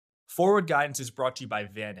Forward Guidance is brought to you by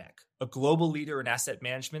VanEck, a global leader in asset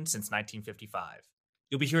management since 1955.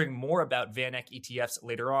 You'll be hearing more about VanEck ETFs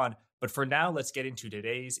later on, but for now, let's get into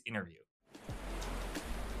today's interview.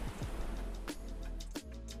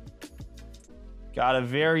 Got a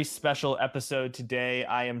very special episode today.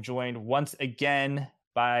 I am joined once again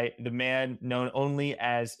by the man known only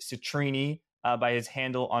as Citrini, by his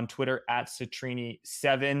handle on Twitter at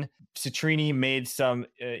Citrini7. Citrini made some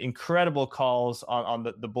incredible calls on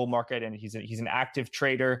the bull market, and he's an active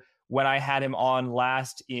trader. When I had him on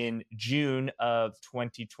last in June of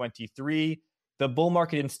 2023, the bull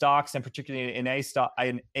market in stocks, and particularly in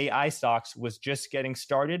AI stocks, was just getting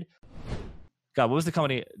started. God, what was the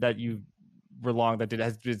company that you were long that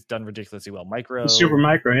has done ridiculously well? Super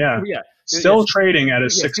Micro, yeah. Still trading at a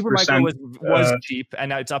 6%. Super Micro was cheap, and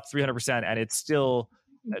now it's up 300%, and it's still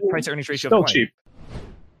price to earnings ratio still of 20. Cheap.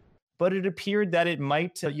 But it appeared that it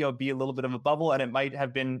might be a little bit of a bubble, and it might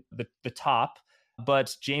have been the top.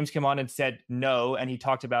 But James came on and said no, and he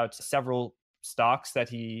talked about several stocks that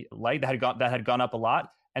he liked that had gone up a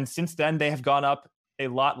lot, and since then they have gone up a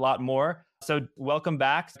lot more. So welcome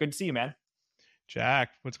back. Good to see you, man.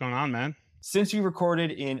 Jack, what's going on, man? Since we recorded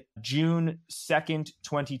in June 2nd,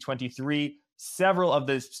 2023, several of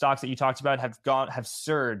the stocks that you talked about have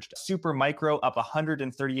surged. Super Micro up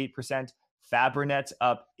 138%, Fabrinet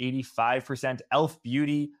up 85%, Elf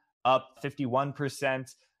Beauty up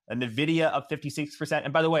 51%, and NVIDIA up 56%.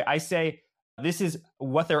 And by the way, I say this is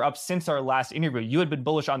what they're up since our last interview. You had been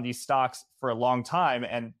bullish on these stocks for a long time,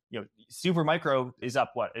 and Super Micro is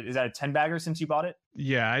up. What is that, a 10 bagger since you bought it?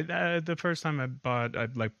 Yeah, the first time I bought,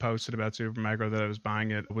 I posted about Super Micro that I was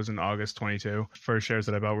buying it was in August 22. First shares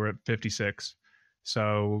that I bought were at 56,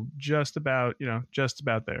 so just about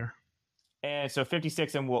there. And so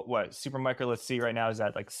 56, and what Super Micro? Let's see, right now is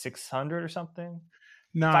that like 600 or something?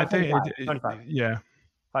 No, I think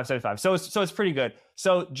 575. So it's pretty good.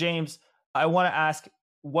 So James, I want to ask,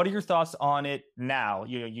 what are your thoughts on it now?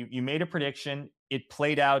 You made a prediction. It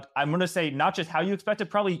played out, I'm going to say, not just how you expected,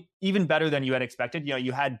 probably even better than you had expected.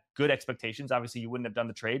 You had good expectations. Obviously, you wouldn't have done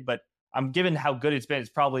the trade, but given how good it's been, it's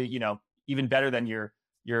probably, even better than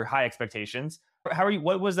your high expectations. How are you?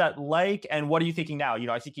 What was that like? And what are you thinking now?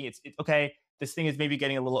 I'm thinking it's okay, this thing is maybe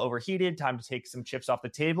getting a little overheated, time to take some chips off the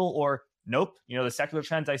table, or nope, the secular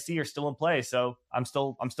trends I see are still in play, so I'm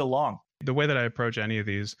still long. The way that I approach any of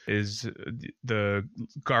these is the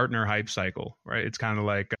Gartner hype cycle, right? It's kind of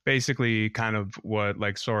like basically kind of what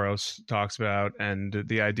like Soros talks about, and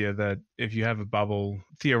the idea that if you have a bubble,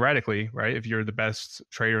 theoretically, right, if you're the best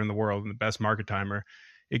trader in the world and the best market timer,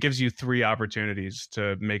 it gives you 3 opportunities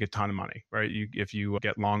to make a ton of money, right? If you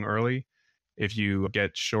get long early, if you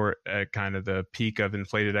get short at kind of the peak of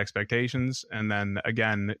inflated expectations, and then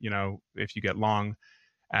again, if you get long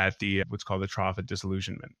at the what's called the trough of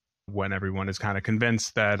disillusionment, when everyone is kind of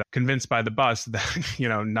convinced by the bus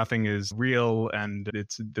that nothing is real and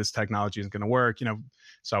this technology isn't going to work.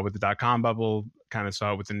 Saw it with the dot-com bubble, kind of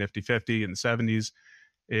saw it with the Nifty 50 in the 70s.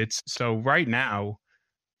 It's so right now,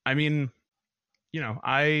 I'm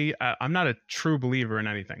not a true believer in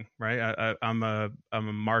anything, right? I'm a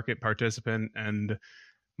market participant, and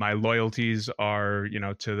my loyalties are,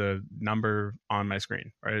 to the number on my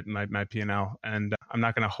screen, right? My P&L. And I'm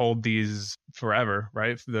not going to hold these forever,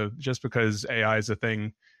 right? Just because AI is a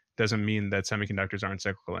thing doesn't mean that semiconductors aren't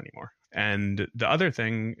cyclical anymore. And the other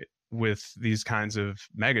thing with these kinds of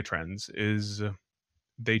mega trends is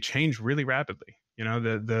they change really rapidly.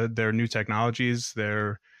 They're new technologies.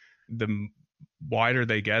 The wider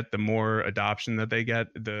they get, the more adoption that they get,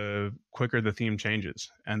 the quicker the theme changes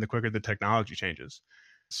and the quicker the technology changes.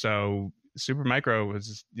 So Super Micro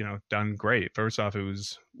has, done great. First off, it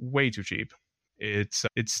was way too cheap. It's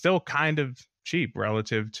still kind of cheap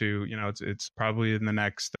relative to, it's probably in the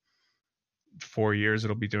next 4 years,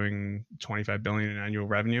 it'll be doing 25 billion in annual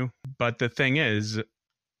revenue. But the thing is,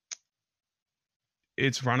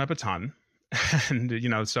 it's run up a ton,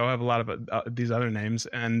 and, so have a lot of these other names.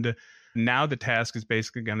 And now the task is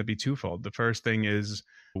basically going to be twofold. The first thing is,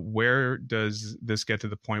 where does this get to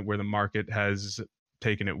the point where the market has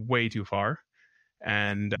taken it way too far?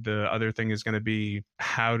 And the other thing is going to be,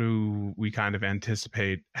 how do we kind of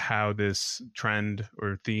anticipate how this trend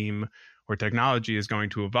or theme or technology is going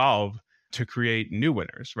to evolve to create new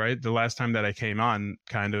winners, right? The last time that I came on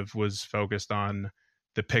kind of was focused on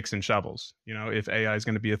the picks and shovels. If AI is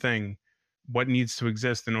going to be a thing, what needs to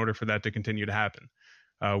exist in order for that to continue to happen?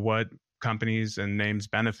 What companies and names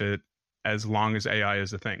benefit as long as AI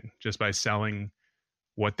is a thing, just by selling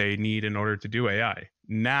what they need in order to do AI.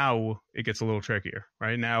 Now it gets a little trickier,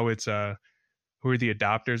 right? Now it's who are the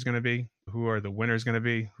adopters going to be? Who are the winners going to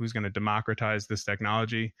be? Who's going to democratize this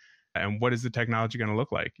technology? and what is the technology going to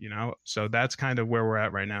look like, So that's kind of where we're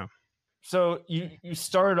at right now. So you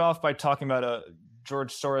started off by talking about a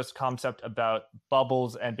George Soros concept about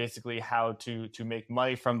bubbles and basically how to make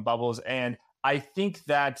money from bubbles. And I think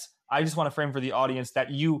that I just want to frame for the audience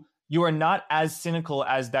that you are not as cynical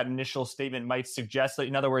as that initial statement might suggest.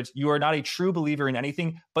 In other words, you are not a true believer in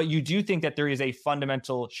anything, but you do think that there is a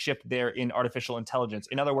fundamental shift there in artificial intelligence.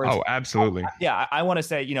 In other words, oh, absolutely. I want to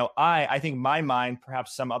say, I think my mind,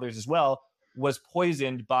 perhaps some others as well, was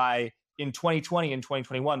poisoned by, in 2020 and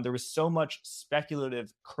 2021, there was so much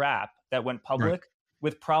speculative crap that went public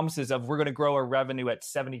with promises of we're going to grow our revenue at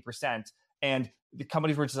 70%. And the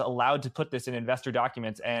companies were just allowed to put this in investor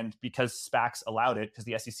documents. And because SPACs allowed it, because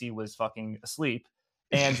the SEC was fucking asleep.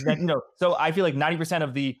 And then, so I feel like 90%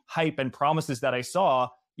 of the hype and promises that I saw,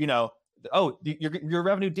 your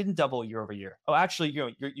revenue didn't double year over year. Oh, actually,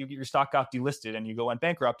 your stock got delisted and you went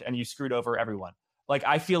bankrupt and you screwed over everyone. Like,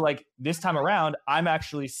 I feel like this time around, I'm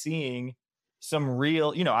actually seeing some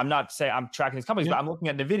real, I'm not saying I'm tracking these companies, but I'm looking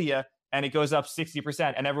at NVIDIA and it goes up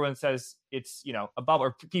 60% and everyone says it's, a bubble,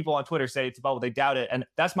 or people on Twitter say it's a bubble. They doubt it. And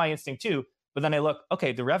that's my instinct too. But then I look,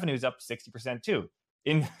 okay, the revenue is up 60% too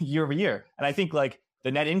in year over year. And I think like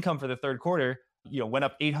the net income for the third quarter, went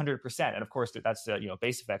up 800%. And of course that's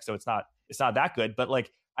base effect. So it's not that good, but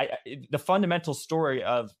like the fundamental story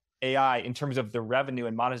of AI in terms of the revenue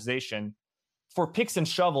and monetization for picks and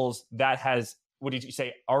shovels, that has, what did you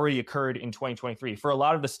say, already occurred in 2023. For a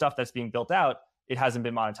lot of the stuff that's being built out, it hasn't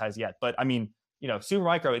been monetized yet. But I mean,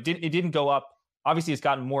 Supermicro, it didn't go up. Obviously, it's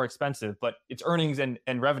gotten more expensive, but its earnings and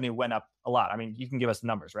revenue went up a lot. I mean, you can give us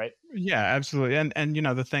numbers, right? Yeah, absolutely. And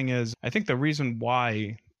the thing is, I think the reason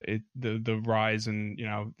why the rise in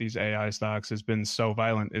these AI stocks has been so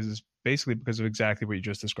violent is basically because of exactly what you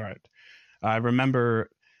just described. I remember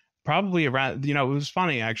probably around, it was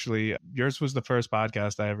funny actually. Yours was the first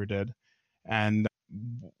podcast I ever did, and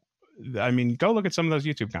I mean, go look at some of those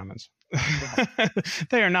YouTube comments.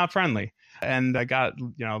 They are not friendly. And I got,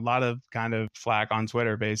 a lot of kind of flack on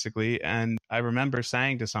Twitter, basically. And I remember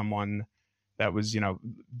saying to someone that was,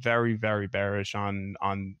 very, very bearish on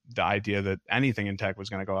the idea that anything in tech was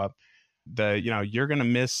going to go up, that, you're going to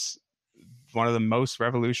miss one of the most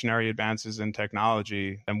revolutionary advances in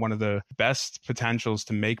technology and one of the best potentials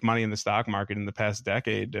to make money in the stock market in the past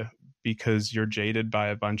decade, because you're jaded by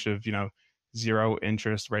a bunch of, zero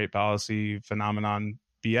interest rate policy phenomenon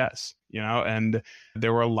BS, and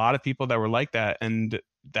there were a lot of people that were like that. And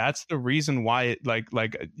that's the reason why it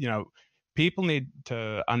people need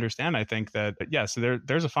to understand, I think, that yes,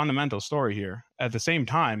 there's a fundamental story here. At the same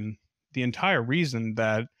time, the entire reason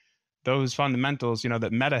that those fundamentals,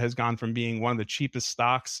 that Meta has gone from being one of the cheapest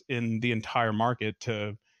stocks in the entire market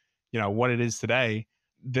to, what it is today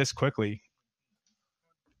this quickly,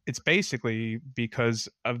 it's basically because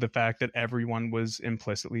of the fact that everyone was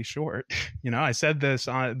implicitly short. I said this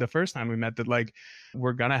the first time we met, that like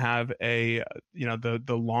we're going to have the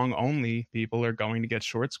long only people are going to get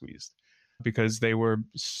short squeezed because they were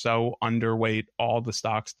so underweight all the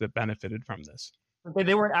stocks that benefited from this.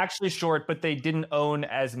 They weren't actually short, but they didn't own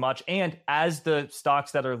as much. And as the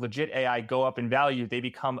stocks that are legit AI go up in value, they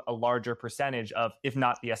become a larger percentage of, if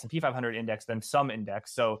not the S&P 500 index, then some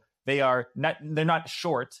index. So they're not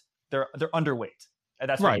short, they're underweight. And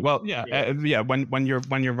that's right. Well, yeah. When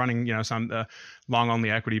you're running, some long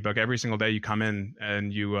only equity book, every single day you come in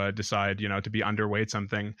and you decide, to be underweight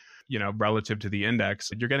something, relative to the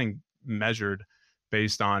index, you're getting measured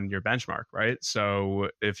based on your benchmark, right? So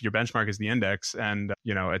if your benchmark is the index and,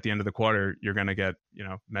 at the end of the quarter, you're going to get,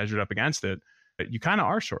 measured up against it, you kind of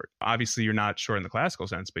are short. Obviously, you're not short in the classical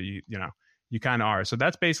sense, but you kind of are. So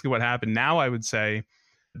that's basically what happened. Now I would say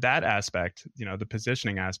that aspect, the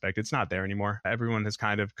positioning aspect, it's not there anymore. Everyone has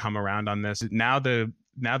kind of come around on this. Now the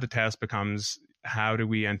task becomes, how do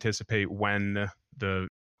we anticipate when the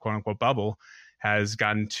quote unquote bubble has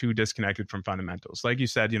gotten too disconnected from fundamentals? Like you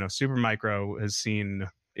said, Supermicro has seen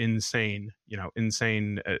insane,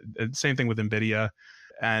 same thing with NVIDIA,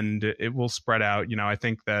 and it will spread out. I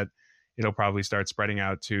think that it'll probably start spreading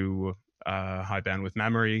out to high bandwidth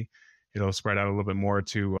memory. It'll spread out a little bit more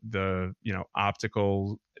to the,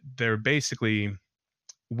 optical. There basically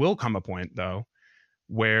will come a point, though,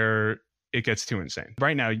 where it gets too insane.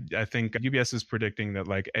 Right now, I think UBS is predicting that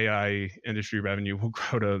like AI industry revenue will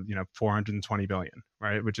grow to, 420 billion,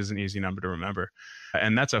 right? Which is an easy number to remember.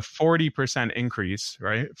 And that's a 40% increase,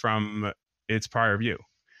 right, from its prior view.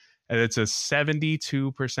 And it's a 72%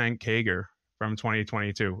 CAGR from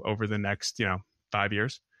 2022 over the next, 5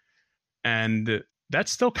 years. And that's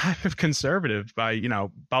still kind of conservative by,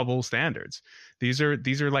 bubble standards. These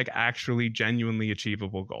are like actually genuinely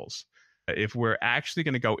achievable goals. if we're actually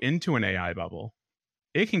going to go into an AI bubble,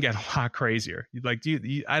 it can get a lot crazier. Like,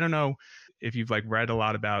 I don't know if you've like read a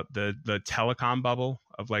lot about the telecom bubble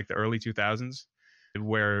of like the early 2000s,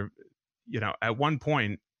 where, at one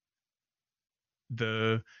point,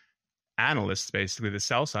 the analysts, basically the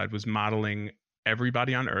sell side, was modeling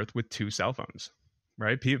everybody on Earth with 2 cell phones,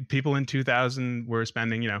 right? People in 2000 were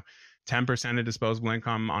spending, 10% of disposable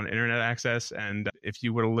income on internet access. And if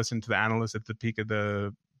you would have listened to the analysts at the peak of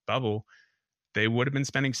the bubble, they would have been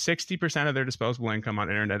spending 60% of their disposable income on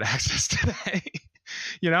internet access today.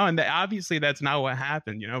 And obviously that's not what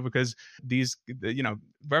happened, because these,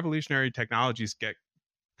 revolutionary technologies get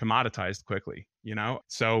commoditized quickly,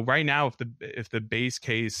 So right now, if the base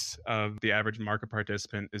case of the average market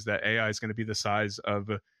participant is that AI is going to be the size of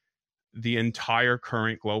the entire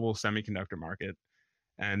current global semiconductor market,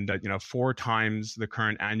 and 4 times the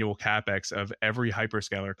current annual capex of every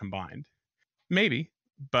hyperscaler combined, maybe.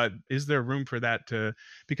 But is there room for that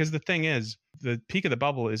because the thing is, the peak of the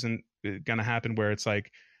bubble isn't going to happen where it's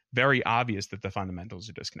like very obvious that the fundamentals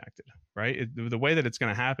are disconnected, right? The way that it's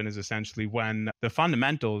going to happen is essentially when the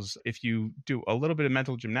fundamentals, if you do a little bit of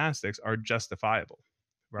mental gymnastics, are justifiable,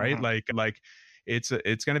 right? Like it's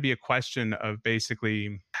going to be a question of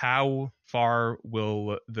basically how far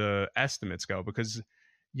will the estimates go, because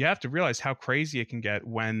you have to realize how crazy it can get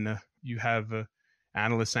when you have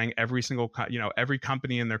analysts saying every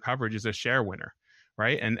company in their coverage is a share winner,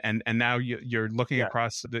 right? And now you're looking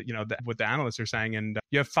across what the analysts are saying, and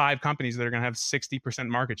you have 5 companies that are going to have 60%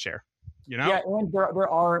 market share. Yeah, and there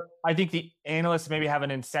are. I think the analysts maybe have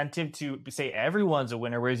an incentive to say everyone's a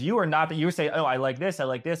winner, whereas you are not. That you say, oh, I like this, I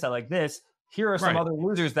like this, I like this. Here are some other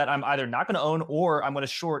losers that I'm either not going to own or I'm going to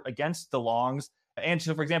short against the longs. And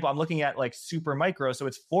so, for example, I'm looking at like Super Micro, so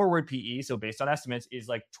its forward PE, so based on estimates, is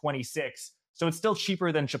like 26. So it's still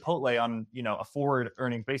cheaper than Chipotle on a forward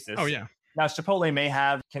earning basis. Oh yeah. Now Chipotle may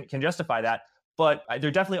can justify that, but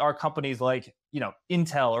there definitely are companies like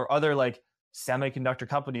Intel or other like semiconductor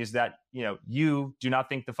companies that you do not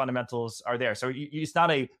think the fundamentals are there. So it's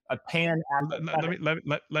not a pan.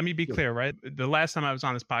 Let me be clear, right? The last time I was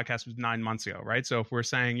on this podcast was 9 months ago, right? So if we're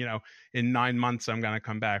saying in 9 months I'm going to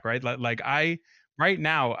come back, right? Right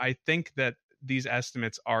now I think that these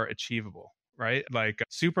estimates are achievable. Right? Like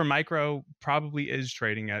Super Micro probably is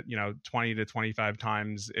trading at, 20 to 25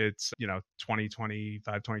 times its, 2025,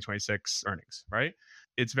 2026 earnings, right?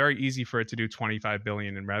 It's very easy for it to do 25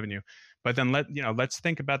 billion in revenue. But then let's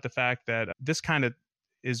think about the fact that this kind of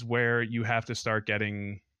is where you have to start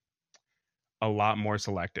getting a lot more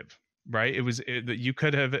selective, right? You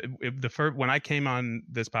could have when I came on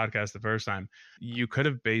this podcast the first time, you could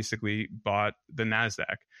have basically bought the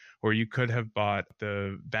NASDAQ, or you could have bought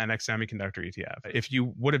the VanEck Semiconductor ETF. If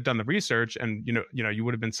you would have done the research and you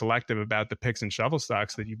would have been selective about the picks and shovel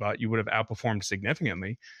stocks that you bought, you would have outperformed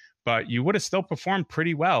significantly, but you would have still performed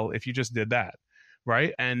pretty well if you just did that,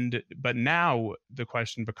 right? But now the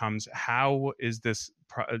question becomes, how is this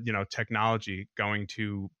technology going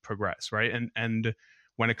to progress, right? And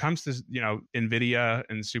when it comes to Nvidia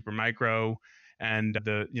and Supermicro and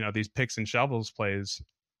these picks and shovels plays,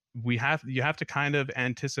 you have to kind of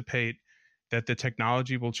anticipate that the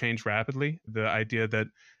technology will change rapidly. The idea that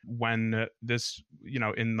when this,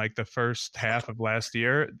 in like the first half of last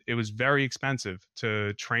year, it was very expensive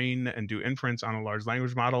to train and do inference on a large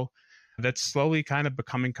language model. That's slowly kind of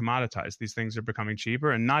becoming commoditized. These things are becoming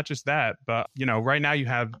cheaper. And not just that, but right now you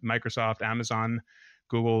have Microsoft, Amazon,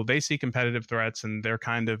 Google, they see competitive threats, and they're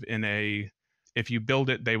kind of in if you build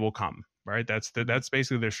it, they will come, right? That's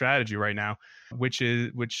basically their strategy right now, which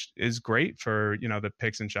is great for, the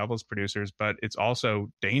picks and shovels producers, but it's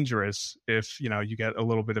also dangerous if, you get a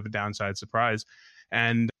little bit of a downside surprise.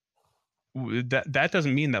 And that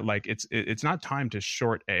doesn't mean that like it's not time to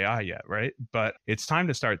short AI yet, right? But it's time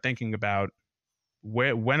to start thinking about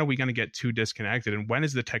when are we going to get too disconnected, and when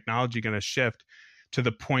is the technology going to shift to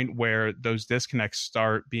the point where those disconnects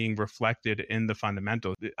start being reflected in the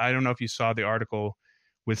fundamentals. I don't know if you saw the article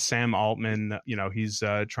with Sam Altman. He's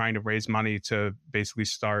trying to raise money to basically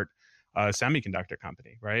start a semiconductor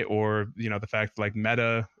company, right? Or the fact like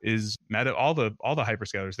Meta, all the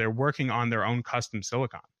hyperscalers, they're working on their own custom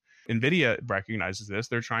silicon. NVIDIA recognizes this.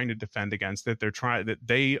 They're trying to defend against it.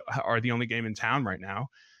 They are the only game in town right now.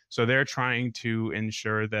 So they're trying to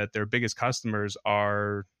ensure that their biggest customers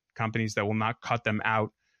are companies that will not cut them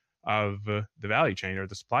out of the value chain or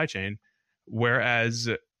the supply chain. Whereas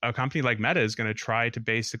a company like Meta is going to try to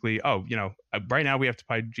basically, right now we have to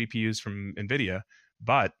buy GPUs from NVIDIA,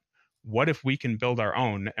 but what if we can build our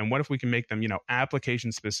own, and what if we can make them,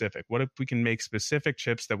 application specific? What if we can make specific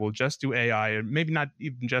chips that will just do AI, and maybe not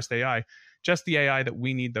even just AI, just the AI that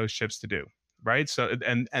we need those chips to do, right? So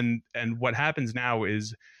and what happens now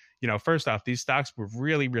is, first off, these stocks were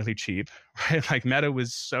really, really cheap, right? Like Meta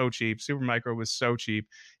was so cheap, Supermicro was so cheap,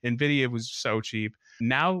 Nvidia was so cheap.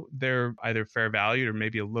 Now they're either fair valued or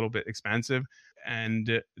maybe a little bit expensive,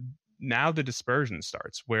 and now the dispersion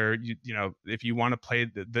starts where if you want to play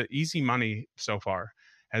the easy money so far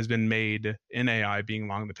has been made in AI being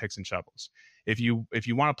long the picks and shovels. If you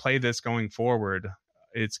want to play this going forward,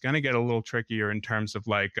 it's going to get a little trickier in terms of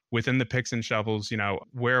like within the picks and shovels,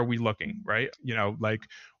 where are we looking, right? Like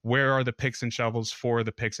where are the picks and shovels for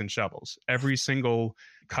the picks and shovels? Every single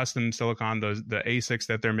custom silicon, the ASICs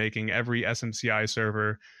that they're making, every SMCI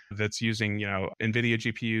server that's using, NVIDIA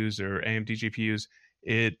GPUs or AMD GPUs,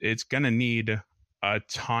 it's going to need a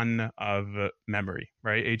ton of memory,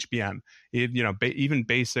 right? HBM, even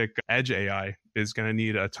basic edge AI is going to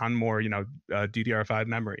need a ton more, DDR5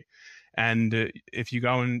 memory. And if you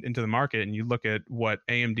go into the market and you look at what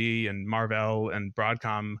AMD and Marvell and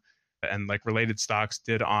Broadcom and like related stocks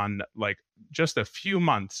did on like just a few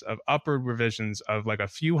months of upward revisions of like a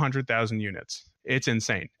few 100,000 units, it's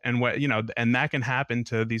insane. And and that can happen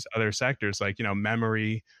to these other sectors like,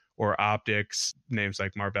 memory or optics, names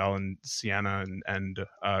like Marvell and Ciena and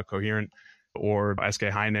Coherent, or SK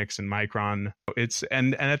Hynix and Micron.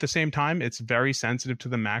 And at the same time, it's very sensitive to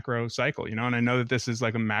the macro cycle, and I know that this is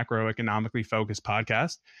like a macroeconomically focused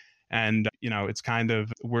podcast, and it's kind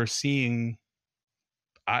of, we're seeing,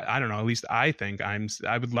 I don't know, at least I think I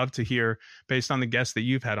would love to hear, based on the guests that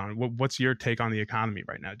you've had on, what's your take on the economy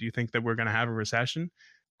right now? Do you think that we're going to have a recession?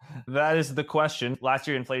 That is the question. Last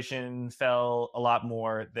year, inflation fell a lot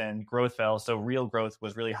more than growth fell. So real growth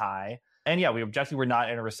was really high. And yeah, we objectively were not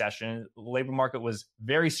in a recession. The labor market was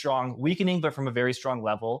very strong, weakening, but from a very strong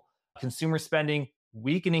level. Consumer spending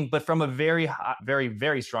weakening, but from a very high, very,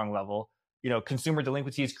 very strong level. Consumer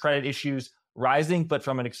delinquencies, credit issues rising, but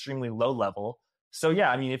from an extremely low level. So yeah,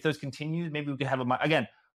 I mean, if those continue, maybe we could have again,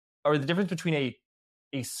 or the difference between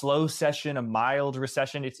a slow recession, a mild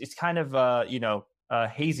recession, it's kind of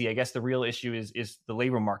hazy. I guess the real issue is the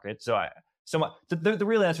labor market. So the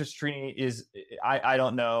real answer, Citrini, is I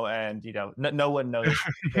don't know, and no one knows.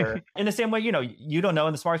 In the same way, you don't know,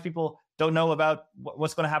 and the smartest people don't know about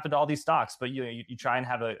what's going to happen to all these stocks. But you try and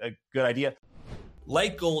have a good idea.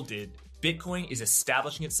 Like gold did, Bitcoin is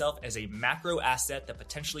establishing itself as a macro asset that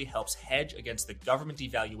potentially helps hedge against the government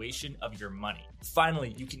devaluation of your money.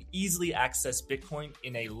 Finally, you can easily access Bitcoin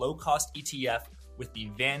in a low-cost ETF with the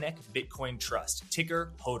VanEck Bitcoin Trust,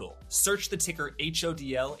 ticker HODL. Search the ticker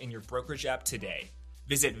HODL in your brokerage app today.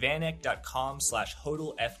 Visit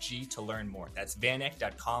vaneck.com/HODLFG to learn more. That's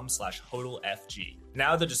vaneck.com/HODLFG.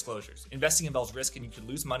 Now the disclosures. Investing involves risk and you could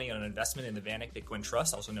lose money on an investment in the VanEck Bitcoin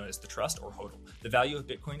Trust, also known as the Trust or HODL. The value of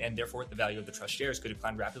Bitcoin and therefore the value of the Trust shares could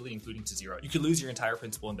decline rapidly, including to zero. You could lose your entire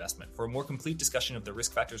principal investment. For a more complete discussion of the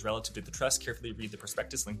risk factors relative to the Trust, carefully read the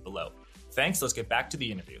prospectus link below. Thanks, let's get back to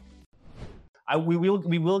the interview. We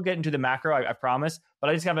will get into the macro, I promise, but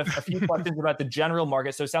I just have a few questions about the general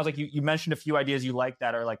market. So it sounds like you mentioned a few ideas you like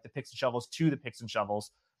that are like the picks and shovels to the picks and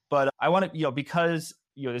shovels. But I want to, because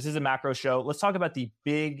this is a macro show, let's talk about the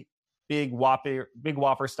big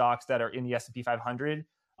whopper stocks that are in the S&P 500.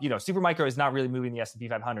 Supermicro is not really moving the S&P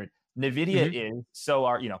 500. Nvidia is, so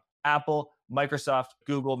are Apple, Microsoft,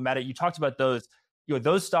 Google, Meta. You talked about those.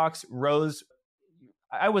 Those stocks rose.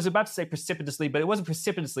 I was about to say precipitously, but it wasn't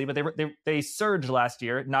precipitously, but they surged last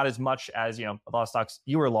year, not as much as, a lot of stocks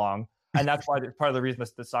you were long. And that's why part of the reason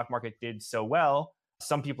the stock market did so well.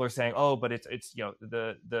 Some people are saying, oh, but it's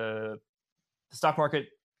the stock market,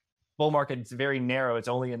 bull market, it's very narrow. It's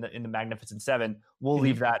only in the Magnificent Seven. We'll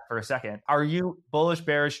leave that for a second. Are you bullish,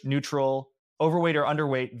 bearish, neutral, overweight or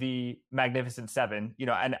underweight the Magnificent Seven?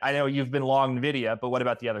 And I know you've been long Nvidia, but what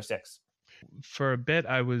about the other six? For a bit,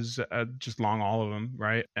 I was just long all of them,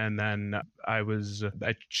 right? And then I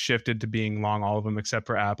shifted to being long all of them except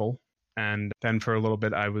for Apple. And then for a little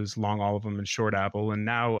bit, I was long all of them and short Apple. And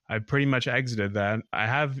now I pretty much exited that.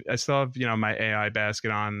 I still have, my AI basket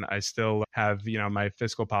on. I still have, my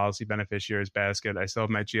fiscal policy beneficiaries basket. I still have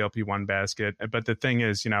my GLP-1 basket. But the thing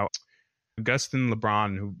is, Augustin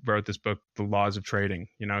LeBron, who wrote this book, The Laws of Trading,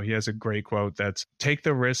 he has a great quote that's, take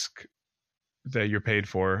the risk that you're paid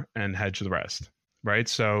for and hedge the rest, right?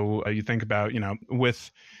 So you think about,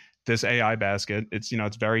 with this AI basket, it's,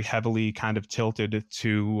 it's very heavily kind of tilted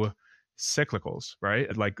to cyclicals,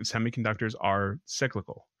 right? Like semiconductors are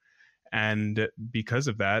cyclical. And because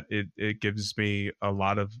of that, it gives me a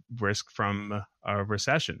lot of risk from a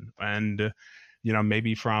recession. And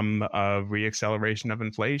maybe from a reacceleration of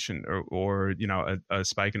inflation or a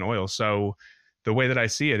spike in oil. So the way that I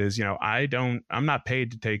see it is, I'm not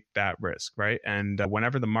paid to take that risk, right? And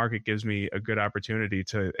whenever the market gives me a good opportunity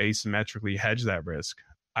to asymmetrically hedge that risk,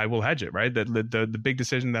 I will hedge it, right? The big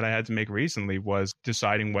decision that I had to make recently was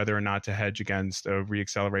deciding whether or not to hedge against a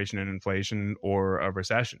reacceleration in inflation or a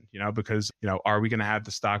recession, because, are we going to have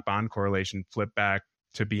the stock bond correlation flip back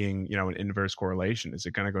to being, an inverse correlation? Is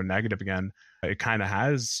it going to go negative again? It kind of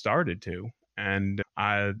has started to. And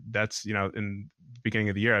that's, in the beginning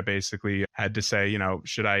of the year, I basically had to say,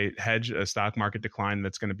 should I hedge a stock market decline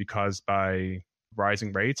that's going to be caused by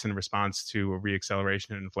rising rates in response to a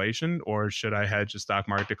reacceleration in inflation, or should I hedge a stock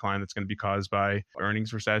market decline that's going to be caused by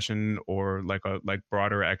earnings recession or like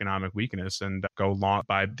broader economic weakness and go long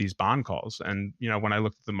by these bond calls? And when I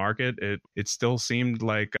looked at the market, it still seemed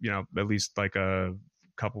like at least like a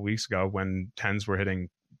couple weeks ago when 10s were hitting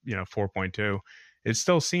 4.2, it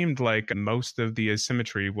still seemed like most of the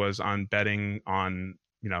asymmetry was on betting on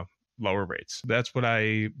lower rates. That's what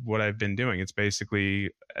I've been doing. It's basically,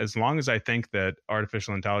 as long as I think that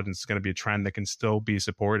artificial intelligence is going to be a trend that can still be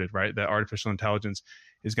supported, right? That artificial intelligence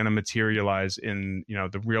is going to materialize in,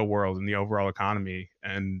 the real world and the overall economy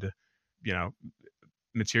and,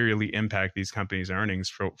 materially impact these companies'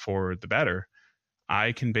 earnings for the better.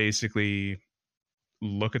 I can basically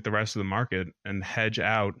look at the rest of the market and hedge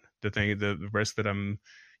out the risk that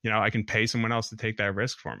I can pay someone else to take that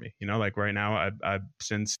risk for me. Like right now, I've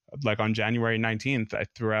since like on January 19th, I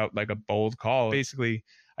threw out like a bold call. Basically,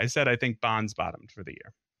 I said I think bonds bottomed for the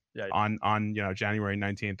year. Yeah. On January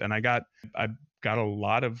 19th, and I got a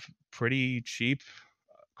lot of pretty cheap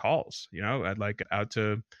calls. I'd like out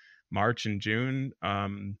to March and June.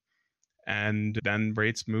 And then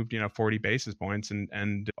rates moved 40 basis points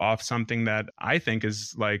and off something that I think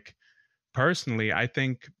is like, personally, I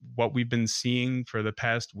think what we've been seeing for the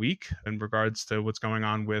past week in regards to what's going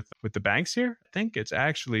on with the banks here, I think it's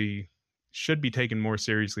actually should be taken more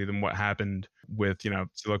seriously than what happened with,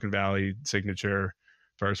 Silicon Valley, Signature,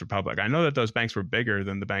 First Republic. I know that those banks were bigger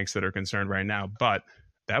than the banks that are concerned right now, but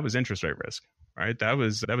that was interest rate risk, right? That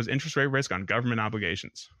was interest rate risk on government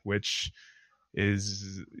obligations, which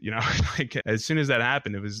is, like as soon as that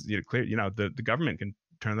happened, it was clear, the government can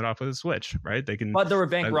turn that off with a switch, right? They can. But there were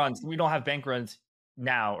bank runs. We don't have bank runs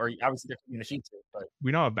now, or obviously they're in the sheets. But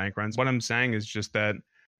we don't have bank runs. What I'm saying is just that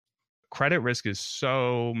credit risk is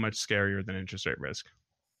so much scarier than interest rate risk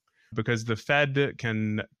because the Fed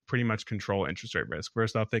can pretty much control interest rate risk.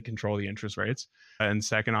 First off, they control the interest rates, and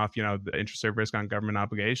second off, the interest rate risk on government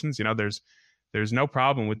obligations. There's no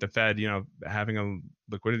problem with the Fed, having a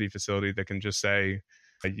liquidity facility that can just say,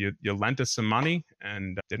 you lent us some money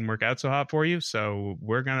and it didn't work out so hot for you, so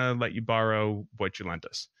we're going to let you borrow what you lent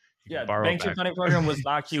us. The Bank Term Funding Program was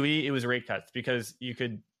not QE, it was rate cuts because you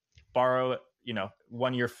could borrow,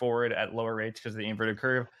 1 year forward at lower rates because of the inverted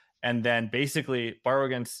curve, and then basically borrow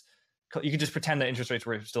against, you could just pretend that interest rates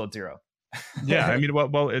were still at zero. Yeah, I mean,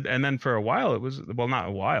 and then for a while it was, not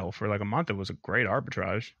a while, for like a month, it was a great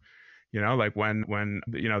arbitrage. Like when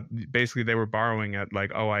basically they were borrowing at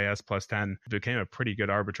like OIS plus 10, it became a pretty good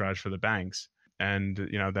arbitrage for the banks. And,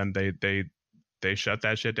 then they shut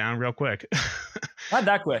that shit down real quick. Not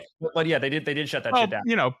that quick, but yeah, they did shut that shit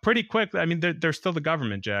down. Pretty quick. I mean, they're still the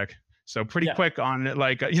government, Jack. So pretty quick on it,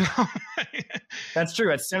 like, That's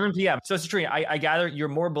true. At 7 p.m. So Citrini, I gather you're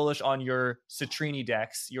more bullish on your Citrini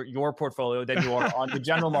DEX, your portfolio, than you are on the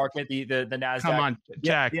general market, the NASDAQ. Come on,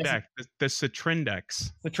 Jack, the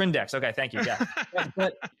Citrindex. Citrindex. Okay, thank you. Yeah.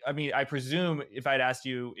 But I mean, I presume if I'd asked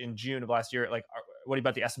you in June of last year, like, what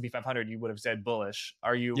about the S&P 500? You would have said bullish.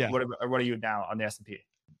 Are you? Yeah. What are you now on the S&P?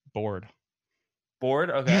 Bored.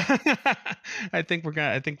 Okay. I think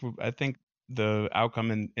the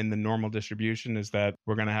outcome in the normal distribution is that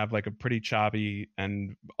we're going to have like a pretty choppy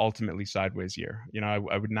and ultimately sideways year. I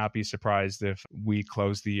would not be surprised if we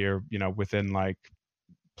close the year, within like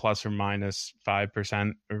plus or minus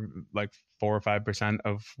 5% or like 4 or 5%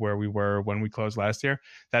 of where we were when we closed last year.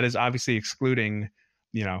 That is obviously excluding,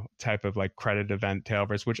 type of like credit event tail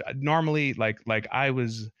risk, which normally I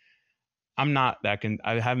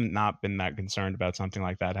haven't not been that concerned about something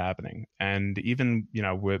like that happening. And even,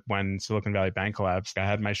 when Silicon Valley Bank collapsed, I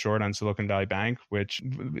had my short on Silicon Valley Bank, which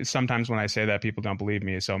sometimes when I say that, people don't believe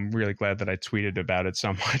me. So I'm really glad that I tweeted about it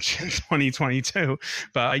so much in 2022.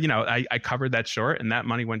 But, I covered that short and that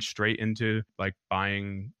money went straight into like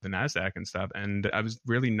buying the NASDAQ and stuff. And I was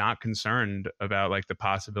really not concerned about like the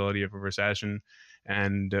possibility of a recession.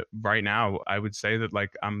 And right now, I would say that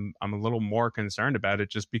like I'm a little more concerned about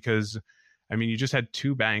it just because, I mean, you just had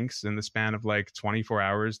two banks in the span of like 24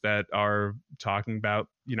 hours that are talking about,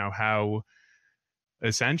 how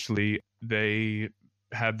essentially they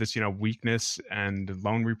have this, weakness and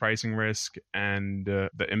loan repricing risk and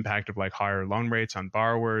the impact of like higher loan rates on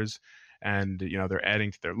borrowers. And, they're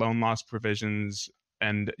adding to their loan loss provisions.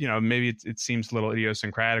 And, maybe it seems a little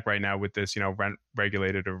idiosyncratic right now with this, rent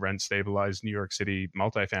regulated or rent stabilized New York City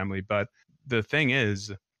multifamily. But the thing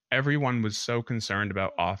is, everyone was so concerned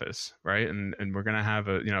about office, right? And we're going to have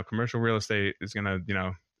commercial real estate is going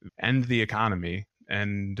to, end the economy.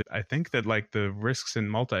 And I think that like the risks in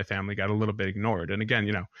multifamily got a little bit ignored. And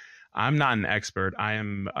again, I'm not an expert. I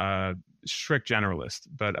am a strict generalist,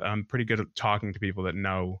 but I'm pretty good at talking to people that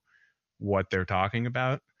know what they're talking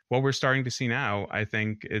about. What we're starting to see now, I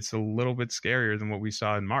think it's a little bit scarier than what we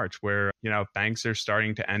saw in March, where, banks are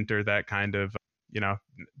starting to enter that kind of,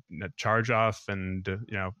 charge off and,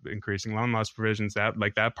 increasing loan loss provisions, that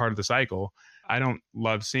part of the cycle. I don't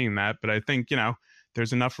love seeing that, but I think,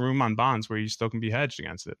 there's enough room on bonds where you still can be hedged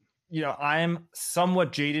against it. I'm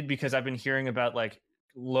somewhat jaded because I've been hearing about like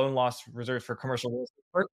loan loss reserves for commercial real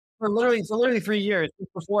estate for literally 3 years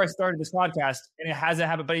before I started this podcast, and it hasn't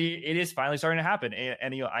happened, but it is finally starting to happen.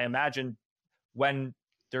 And I imagine when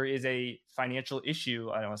there is a financial issue,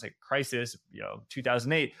 I don't want to say crisis,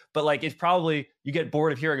 2008, but like it's probably, you get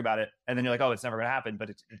bored of hearing about it and then you're like, oh, it's never going to happen, but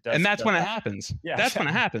it does. And that's when it happens. Yeah, that's when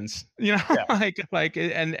it happens, yeah.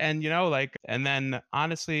 And then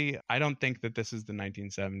honestly, I don't think that this is the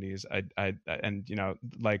 1970s.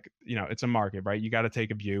 It's a market, right? You got to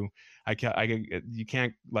take a view. You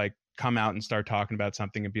can't like come out and start talking about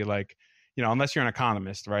something and be like, unless you're an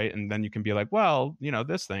economist, right? And then you can be like, well,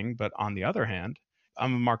 this thing, but on the other hand,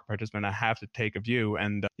 I'm a market participant. I have to take a view.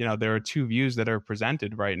 And, there are two views that are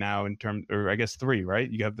presented right now or I guess three, right?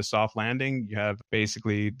 You have the soft landing, you have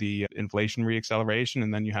basically the inflation reacceleration,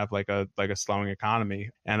 and then you have like a slowing economy.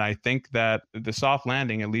 And I think that the soft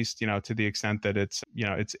landing, at least, to the extent that it's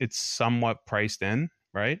somewhat priced in,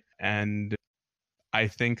 right? And I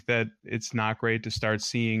think that it's not great to start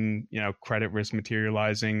seeing, credit risk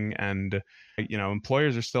materializing, and,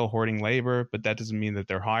 employers are still hoarding labor, but that doesn't mean that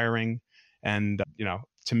they're hiring. And,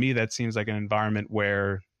 to me, that seems like an environment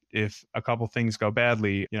where if a couple things go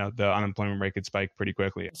badly, the unemployment rate could spike pretty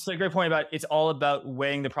quickly. It's a great point about it's all about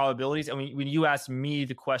weighing the probabilities. And when you asked me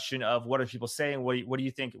the question of what are people saying, what do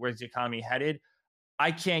you think, where's the economy headed?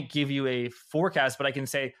 I can't give you a forecast, but I can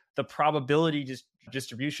say the probability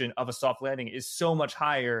distribution of a soft landing is so much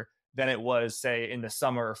higher than it was, say, in the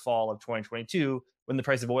summer or fall of 2022, when the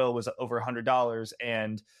price of oil was over $100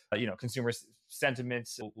 and consumer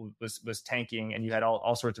sentiments was tanking, and you had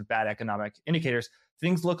all sorts of bad economic indicators.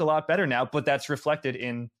 Things look a lot better now, but that's reflected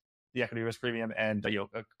in the equity risk premium and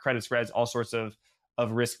credit spreads, all sorts of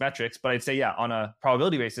risk metrics. But I'd say, on a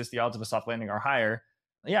probability basis, the odds of a soft landing are higher.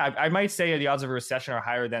 Yeah, I might say the odds of a recession are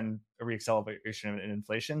higher than a reacceleration in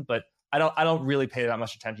inflation, but I don't really pay that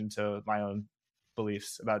much attention to my own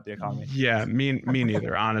beliefs about the economy. Yeah, me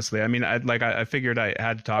neither, honestly. I mean, I figured I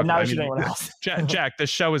had to talk. Anyone else. Jack, the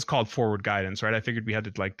show is called Forward Guidance, right? I figured we had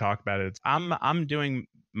to like talk about it. I'm doing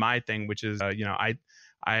my thing, which is,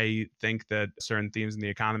 I think that certain themes in the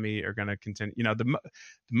economy are going to continue. The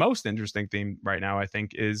most interesting theme right now, I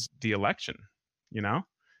think, is the election.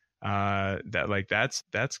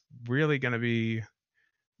 That's really going to be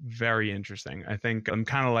very interesting. I think I'm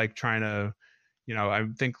kind of like trying to, I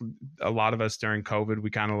think a lot of us during COVID, we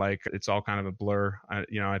kind of like, it's all kind of a blur.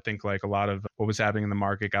 I think like a lot of what was happening in the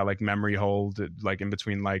market got like memory hold, like in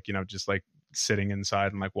between, like, just like sitting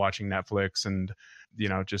inside and like watching Netflix and,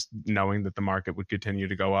 just knowing that the market would continue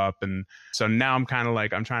to go up. And so now I'm kind of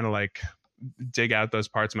like, I'm trying to like dig out those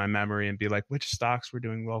parts of my memory and be like, which stocks were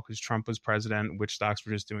doing well because Trump was president, which stocks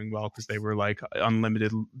were just doing well because they were like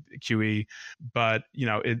unlimited QE. But,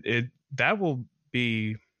 that will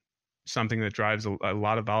be something that drives a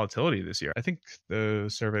lot of volatility this year. I think the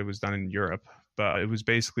survey was done in Europe, but it was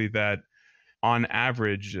basically that on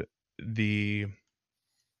average, the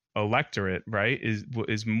electorate, right,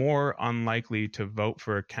 is more unlikely to vote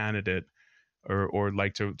for a candidate or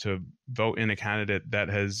like to vote in a candidate that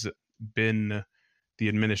has been the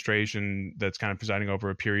administration that's kind of presiding over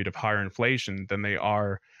a period of higher inflation than they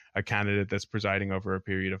are a candidate that's presiding over a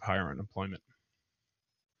period of higher unemployment.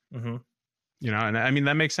 Mm-hmm. And I mean,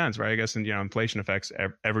 that makes sense, right? I guess, and, inflation affects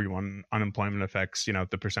everyone. Unemployment affects,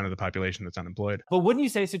 the percent of the population that's unemployed. But wouldn't you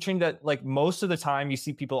say, Citrini, that like most of the time you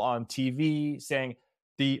see people on TV saying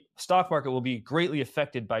the stock market will be greatly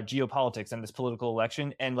affected by geopolitics and this political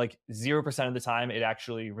election, and like 0% of the time it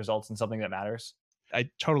actually results in something that matters? I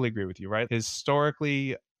totally agree with you, right?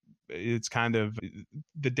 Historically, it's kind of,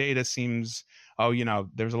 the data seems,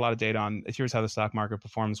 there's a lot of data on here's how the stock market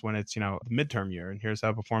performs when it's, the midterm year, and here's how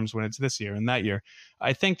it performs when it's this year and that year.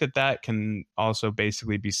 I think that can also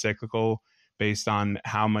basically be cyclical based on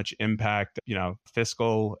how much impact,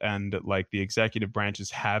 fiscal and like the executive branch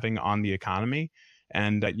is having on the economy.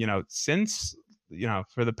 And, since,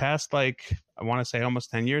 for the past, like, I want to say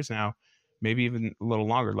almost 10 years now, maybe even a little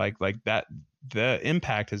longer, like that, the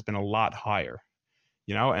impact has been a lot higher,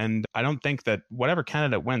 and I don't think that whatever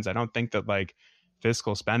candidate wins, I don't think that like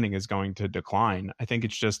fiscal spending is going to decline. I think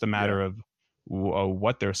it's just a matter of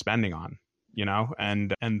what they're spending on,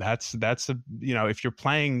 and that's a, if you're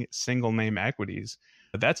playing single name equities,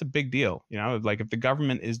 that's a big deal. Like if the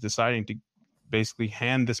government is deciding to basically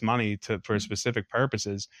hand this money for specific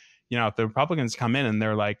purposes, if the Republicans come in and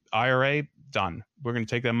they're like, IRA done, we're going to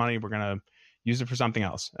take that money, we're going to use it for something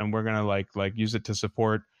else, and we're going to like use it to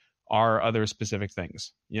support our other specific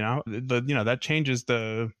things, that changes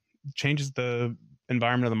the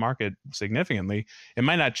environment of the market significantly. It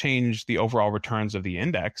might not change the overall returns of the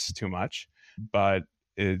index too much, but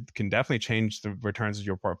it can definitely change the returns of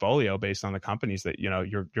your portfolio based on the companies that,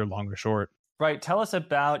 you're long or short. Right. Tell us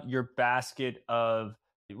about your basket of,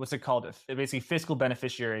 what's it called? Basically fiscal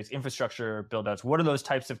beneficiaries, infrastructure buildouts. What are those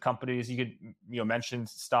types of companies? You could, mention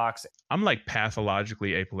stocks. I'm like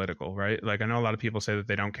pathologically apolitical, right? Like I know a lot of people say that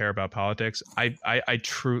they don't care about politics. I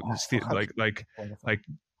truly like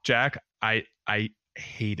Jack, I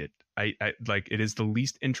hate it. I like, it is the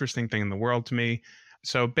least interesting thing in the world to me.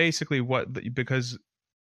 So basically because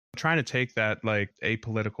I'm trying to take that like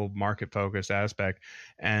apolitical market focused aspect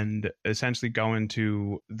and essentially go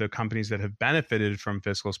into the companies that have benefited from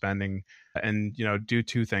fiscal spending and, do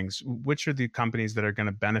two things. Which are the companies that are going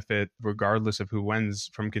to benefit regardless of who wins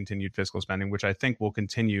from continued fiscal spending, which I think will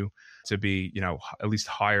continue to be, at least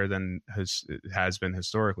higher than has been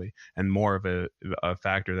historically, and more of a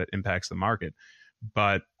factor that impacts the market.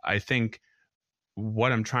 But I think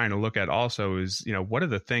what I'm trying to look at also is, what are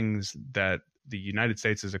the things that the United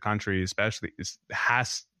States as a country especially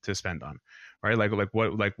has to spend on, right? Like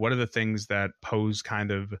what are the things that pose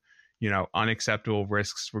kind of, unacceptable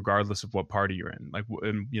risks regardless of what party you're in? Like,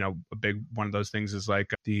 a big one of those things is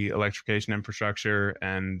like the electrification infrastructure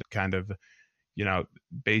and kind of,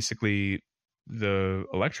 basically the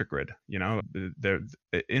electric grid. The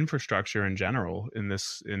infrastructure in general in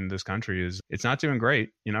this country it's not doing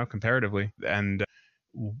great, comparatively. And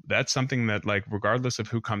that's something that, like, regardless of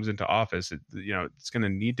who comes into office, it's going to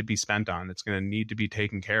need to be spent on. It's going to need to be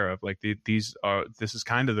taken care of. Like this is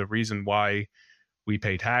kind of the reason why we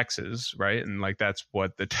pay taxes, right? And like that's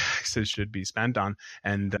what the taxes should be spent on.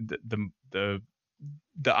 And there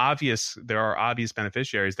are obvious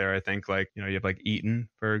beneficiaries there. I think, like, you have like Eaton,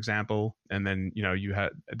 for example, and then you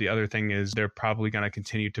have the other thing is they're probably going to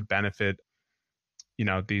continue to benefit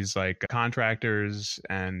these like contractors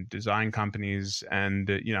and design companies. And,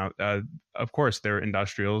 of course, they're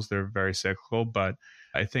industrials, they're very cyclical. But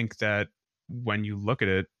I think that when you look at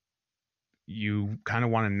it, you kind of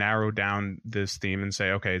want to narrow down this theme and say,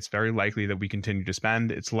 okay, it's very likely that we continue to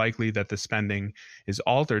spend. It's likely that the spending is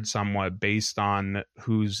altered somewhat based on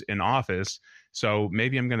who's in office. So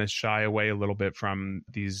maybe I'm going to shy away a little bit from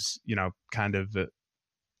these, kind of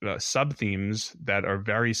sub themes that are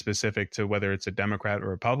very specific to whether it's a Democrat or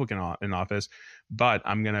Republican in office, but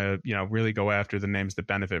I'm going to, really go after the names that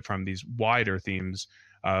benefit from these wider themes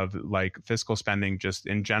of like fiscal spending just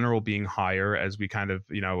in general being higher as we kind of,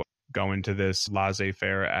 go into this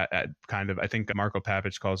laissez-faire at kind of, I think Marco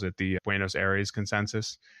Papich calls it the Buenos Aires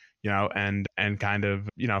consensus, and kind of,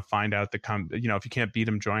 find out if you can't beat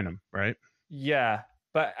them, join them, right? Yeah.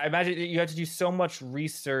 But I imagine you have to do so much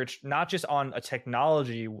research, not just on a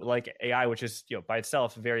technology like AI, which is, by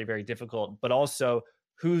itself very, very difficult, but also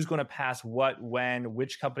who's going to pass what, when,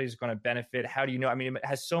 which companies are going to benefit. How do you know? I mean, it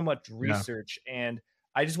has so much research. Yeah. And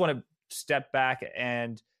I just want to step back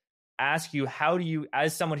and ask you, how do you,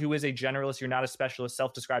 as someone who is a generalist, you're not a specialist,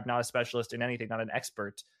 self-described, not a specialist in anything, not an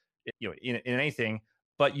expert, in anything,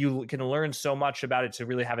 but you can learn so much about it to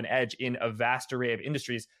really have an edge in a vast array of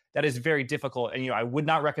industries. That is very difficult. And, I would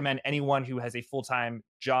not recommend anyone who has a full-time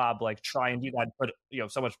job, like, try and do that, but,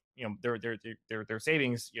 so much, their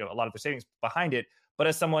savings, a lot of their savings behind it. But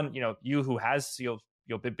as someone, you who has,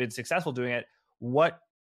 been successful doing it, what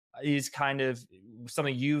is kind of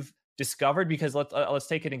something you've discovered? Because let's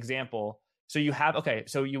take an example. So you have,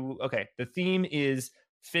 the theme is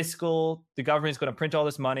fiscal. The government is going to print all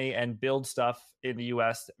this money and build stuff in the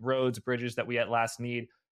US, roads, bridges that we at last need.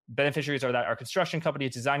 Beneficiaries are that our construction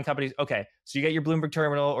companies, design companies. Okay, so you get your Bloomberg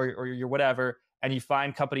terminal or your whatever, and you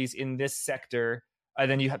find companies in this sector And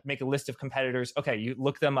then you have to make a list of competitors. Okay, you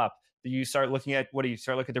look them up. You start looking at what do you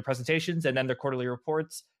start looking at their presentations and then their quarterly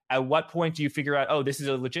reports. At what point do you figure out, oh, this is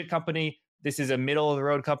a legit company, this is a middle of the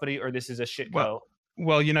road company, or this is a shit co?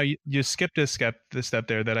 Well, you skipped a step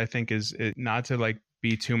there that I think is not to like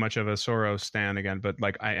be too much of a Soros stan again, but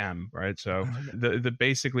like I am, right? So the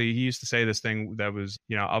basically he used to say this thing that was,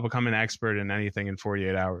 I'll become an expert in anything in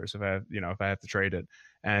 48 hours if I have to trade it.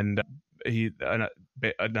 And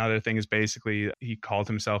another thing is basically he called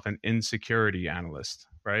himself an insecurity analyst,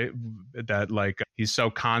 right? That like he's so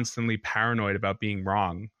constantly paranoid about being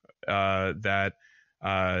wrong that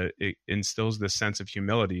it instills this sense of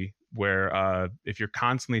humility where if you're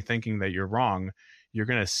constantly thinking that you're wrong, you're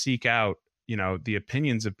going to seek out, the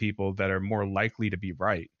opinions of people that are more likely to be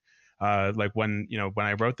right. Like when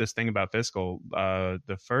I wrote this thing about fiscal,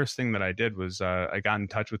 the first thing that I did was I got in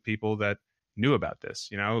touch with people that knew about this,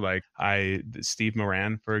 like Steve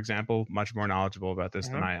Moran, for example, much more knowledgeable about this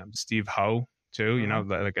than I am. Steve Ho too,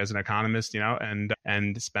 like as an economist,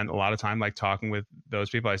 and spent a lot of time like talking with those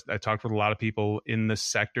people. I talked with a lot of people in the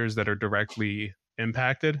sectors that are directly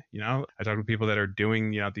impacted. I talked with people that are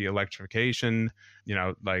doing, the electrification,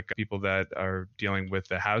 like people that are dealing with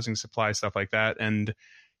the housing supply, stuff like that. And,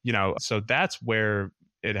 so that's where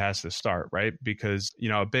it has to start, right? Because,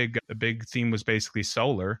 a big theme was basically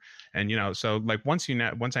solar. And, so like once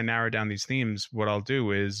I narrow down these themes, what I'll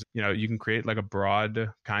do is, you can create like a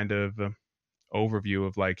broad kind of overview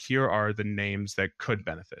of like, here are the names that could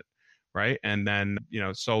benefit, right? And then,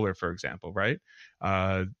 solar, for example, right?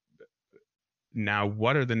 Now,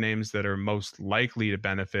 what are the names that are most likely to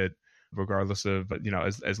benefit regardless of,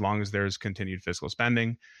 as long as there's continued fiscal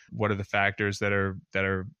spending? What are the factors that are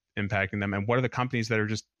impacting them? And what are the companies that are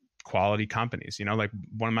just quality companies? Like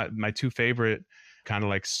one of my two favorite kind of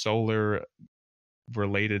like solar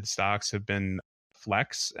related stocks have been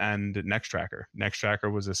Flex and Nextracker.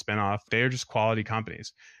 Nextracker was a spinoff. They are just quality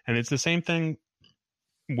companies. And it's the same thing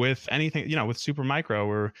with anything, with Supermicro,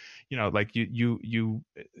 or, like you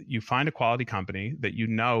find a quality company that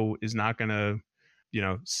is not going to,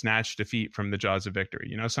 snatch defeat from the jaws of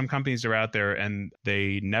victory. Some companies are out there and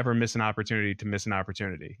they never miss an opportunity to miss an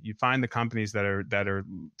opportunity. You find the companies that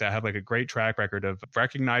have like a great track record of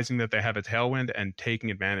recognizing that they have a tailwind and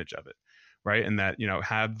taking advantage of it. Right. And that,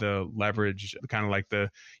 have the leverage, kind of like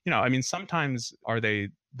sometimes are they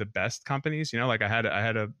the best companies? Like I had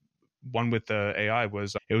a one with the AI it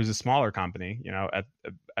was a smaller company,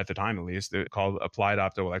 at the time, at least, called Applied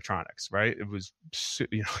Optoelectronics, right? It was,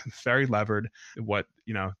 very levered, what,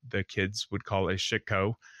 the kids would call a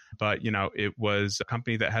shitco. But, it was a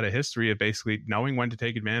company that had a history of basically knowing when to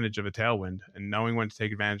take advantage of a tailwind and knowing when to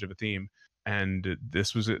take advantage of a theme. And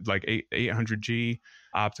this was like 800G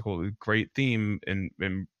optical, great theme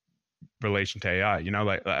in relation to AI.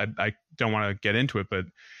 Like I don't want to get into it, but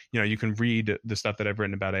you can read the stuff that I've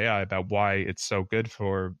written about AI, about why it's so good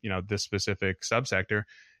for this specific subsector.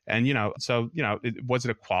 And was it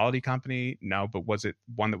a quality company? No, but was it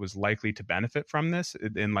one that was likely to benefit from this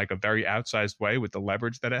in like a very outsized way with the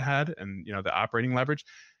leverage that it had and the operating leverage?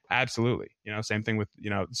 Absolutely. Same thing with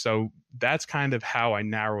so that's kind of how I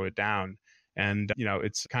narrow it down. And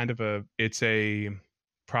it's kind of it's a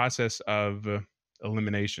process of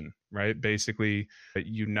elimination, right? Basically,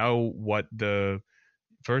 what the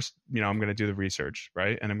first, I'm going to do the research,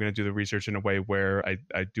 right? And I'm going to do the research in a way where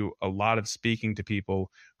I do a lot of speaking to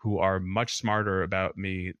people who are much smarter about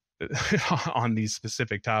me on these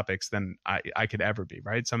specific topics than I could ever be,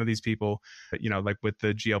 right? Some of these people, like with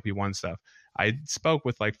the GLP-1 stuff, I spoke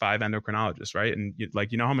with like 5 endocrinologists, right? And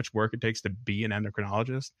how much work it takes to be an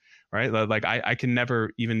endocrinologist, right? Like I can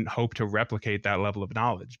never even hope to replicate that level of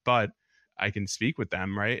knowledge, but I can speak with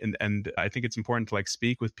them, right? And I think it's important to like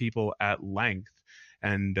speak with people at length.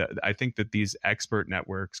 And I think that these expert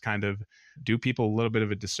networks kind of do people a little bit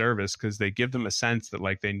of a disservice because they give them a sense that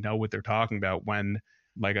like they know what they're talking about, when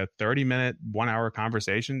like a 30-minute, 1-hour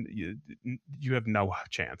conversation, you have no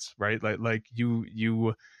chance, right? Like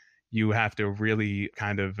you have to really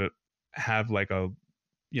kind of have like a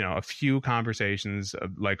few conversations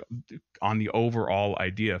of like on the overall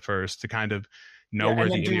idea first to kind of know where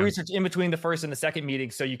and then do research in between the first and the second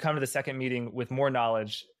meeting, so you come to the second meeting with more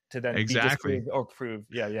knowledge to then be disproved or proved.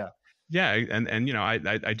 Yeah, and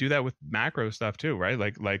I do that with macro stuff too, right?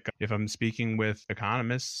 Like if I'm speaking with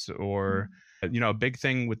economists or a big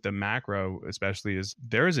thing with the macro especially is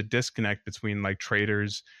there is a disconnect between like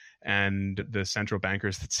traders and the central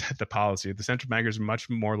bankers that set the policy. The central bankers are much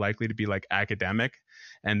more likely to be like academic,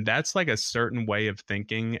 and that's like a certain way of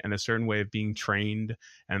thinking and a certain way of being trained.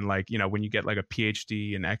 And like when you get like a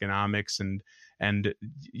PhD in economics and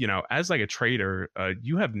as like a trader,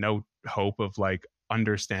 you have no hope of like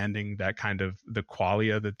understanding that kind of the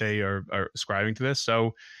qualia that they are ascribing to this.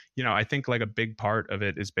 So, I think like a big part of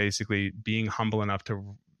it is basically being humble enough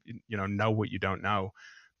to, know what you don't know.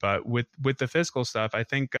 But with the fiscal stuff, I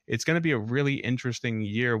think it's going to be a really interesting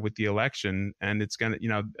year with the election, and it's going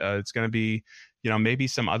to, it's going to be, maybe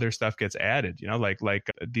some other stuff gets added,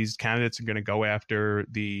 like these candidates are going to go after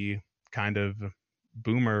the kind of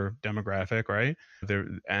boomer demographic, right? There,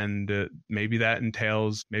 and maybe that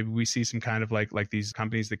entails, maybe we see some kind of like these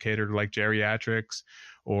companies that cater to like geriatrics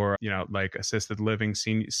or, like assisted living,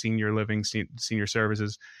 senior living, senior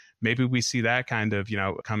services. Maybe we see that kind of,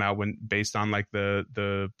 come out when based on like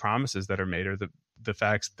the promises that are made or the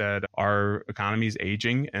facts that our economy is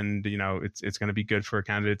aging, and it's going to be good for a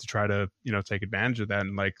candidate to try to take advantage of that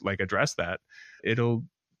and like address that. It'll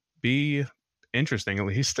be interesting, at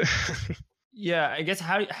least. Yeah, I guess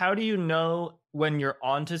how do you know when you're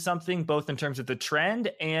onto something, both in terms of the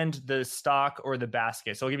trend and the stock or the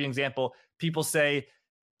basket? So I'll give you an example. People say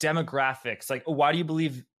demographics, like, oh, why do you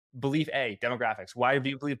believe A, demographics? Why do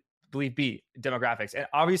you believe B, demographics? And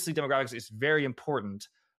obviously demographics is very important,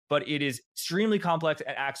 but it is extremely complex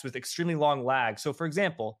and acts with extremely long lag. So for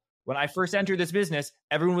example, when I first entered this business,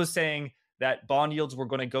 everyone was saying that bond yields were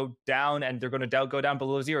going to go down and they're going to go down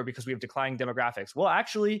below zero because we have declining demographics. Well,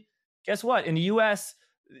 actually, guess what? In the US,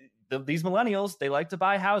 these millennials, they like to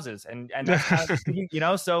buy houses. And that's kind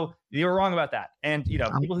of, so you were wrong about that. And,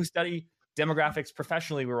 people who study demographics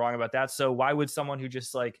professionally were wrong about that. So why would someone who just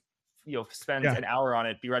spends an hour on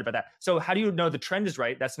it be right about that? So how do you know the trend is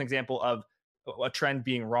right? That's an example of a trend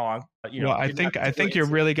being wrong. Well, I think you're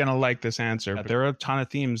really going to like this answer. There are a ton of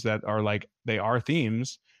themes that are like, they are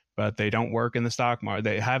themes, but they don't work in the stock market.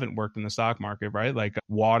 They haven't worked in the stock market, right? Like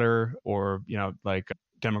water or, like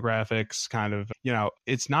demographics kind of,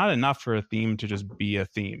 it's not enough for a theme to just be a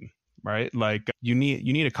theme, right? Like you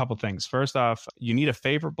need a couple things. First off, you need a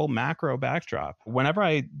favorable macro backdrop. Whenever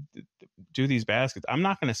I do these baskets, I'm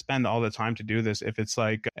not going to spend all the time to do this if it's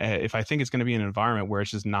like, if I think it's going to be an environment where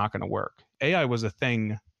it's just not going to work. AI was a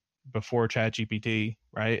thing before ChatGPT,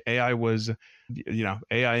 right? AI was,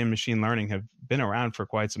 AI and machine learning have been around for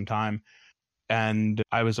quite some time. And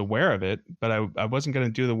I was aware of it, but I wasn't going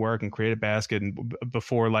to do the work and create a basket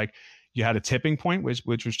before like you had a tipping point, which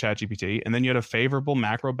was ChatGPT, and then you had a favorable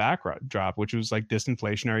macro backdrop, which was like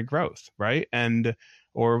disinflationary growth, right? And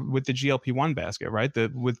or with the GLP-1 basket, right?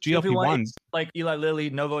 With GLP-1s, like Eli Lilly,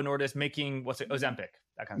 Novo Nordisk making Ozempic,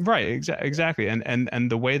 that kind of right? Exactly.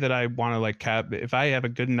 And the way that I want to like cap, if I have a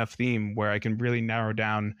good enough theme where I can really narrow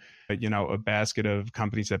down, a basket of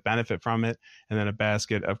companies that benefit from it, and then a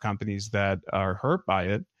basket of companies that are hurt by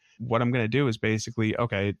it. What I'm going to do is basically,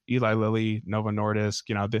 okay, Eli Lilly, Novo Nordisk,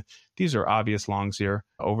 these are obvious longs here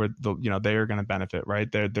over the, they are going to benefit,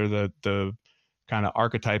 right? They're the kind of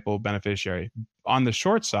archetypal beneficiary. On the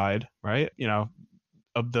short side, right,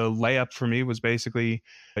 of the layup for me was basically,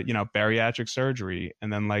 bariatric surgery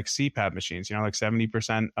and then like CPAP machines, like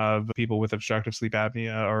 70% of people with obstructive sleep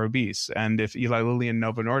apnea are obese. And if Eli Lilly and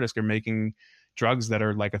Novo Nordisk are making drugs that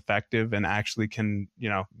are like effective and actually can,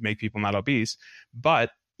 make people not obese,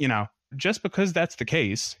 but, just because that's the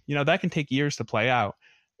case, that can take years to play out.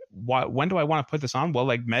 When do I want to put this on? Well,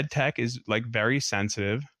 like med tech is like very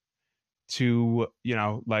sensitive to,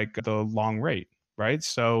 like the long rate. Right.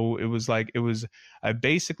 So I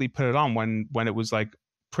basically put it on when it was like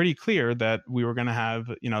pretty clear that we were going to have,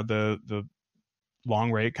 the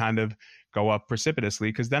long rate kind of go up precipitously,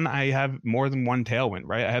 because then I have more than one tailwind,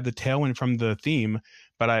 right? I have the tailwind from the theme,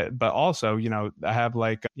 but also, I have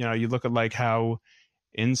like, you look at like how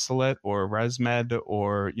Insulet or ResMed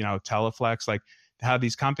or, Teleflex, like how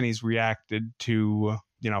these companies reacted to,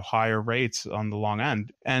 higher rates on the long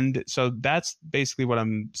end. And so that's basically what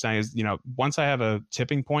I'm saying is, once I have a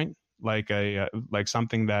tipping point, like like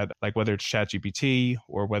something that like whether it's ChatGPT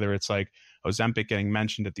or whether it's like Ozempic getting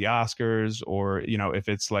mentioned at the Oscars, or, if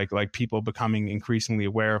it's like people becoming increasingly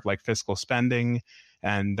aware of like fiscal spending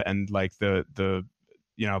and like the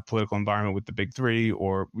political environment with the big three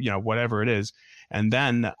or, whatever it is. And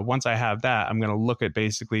then once I have that, I'm going to look at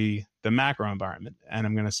basically the macro environment and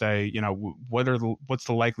I'm going to say, what's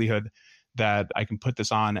the likelihood that I can put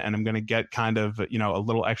this on, and I'm going to get kind of, a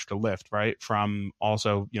little extra lift, right? From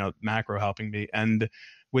also, macro helping me. And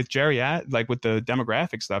with like with the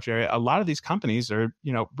demographic stuff, Jerry, a lot of these companies are,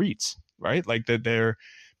 REITs, right? Like they're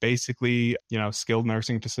basically, skilled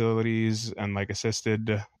nursing facilities and like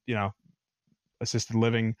assisted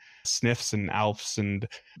living, SNFs and ALFs, and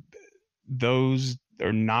those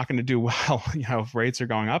are not going to do well, if rates are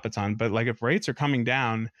going up a ton. But like if rates are coming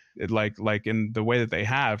down, like in the way that they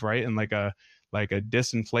have, right, and like a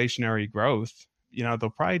disinflationary growth, they'll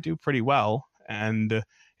probably do pretty well. And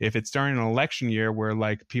if it's during an election year where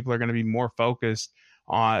like people are going to be more focused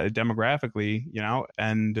on demographically,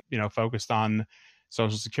 and, focused on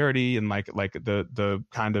Social Security and like the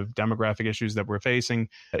kind of demographic issues that we're facing,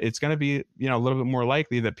 it's going to be, a little bit more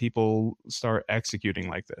likely that people start executing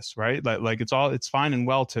like this, right? Like it's fine and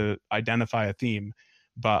well to identify a theme,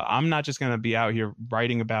 but I'm not just going to be out here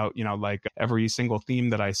writing about, like every single theme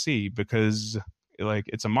that I see, because like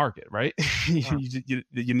it's a market, right?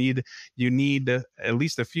 You need at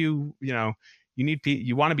least a few,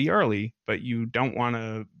 you want to be early, but you don't want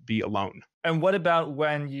to be alone. And what about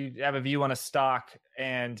when you have a view on a stock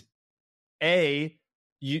and the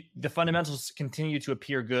fundamentals continue to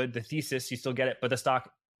appear good, the thesis, you still get it, but the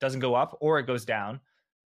stock doesn't go up or it goes down,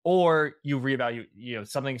 or you reevaluate,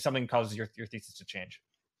 something causes your thesis to change?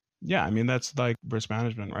 Yeah, I mean, that's like risk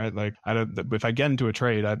management, right? Like, if I get into a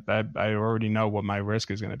trade, I already know what my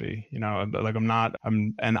risk is going to be. Like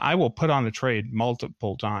and I will put on a trade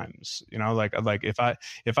multiple times. Like if I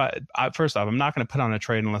first off, I'm not going to put on a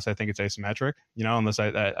trade unless I think it's asymmetric. Unless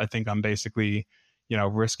I think I'm basically,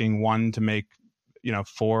 risking one to make,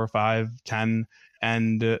 4, 5, 10.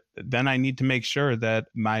 And then I need to make sure that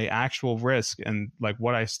my actual risk and like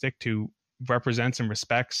what I stick to represents and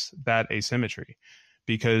respects that asymmetry.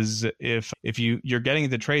 Because if you're getting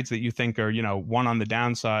the trades that you think are, 1 on the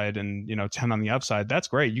downside and, 10 on the upside, that's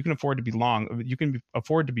great. You can afford to be long. You can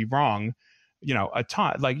afford to be wrong, a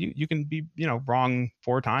ton. Like you can be, wrong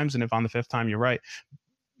 4 times. And if on the 5th time you're right,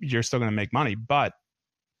 you're still going to make money. But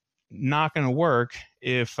not going to work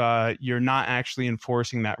if you're not actually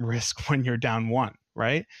enforcing that risk when you're down 1,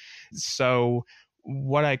 right? So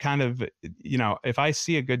what I kind of, if I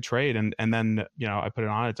see a good trade and then, I put it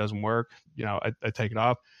on, it doesn't work, I take it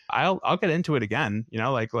off, I'll get into it again,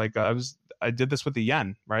 I did this with the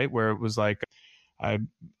yen, right? Where it was like,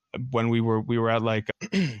 when we were at like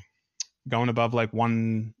going above like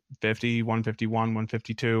 150, 151,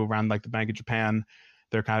 152 around like the Bank of Japan,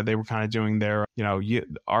 they were kind of doing their,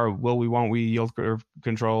 our won't we yield curve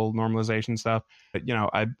control normalization stuff. But,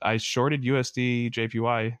 I shorted USD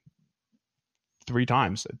JPY 3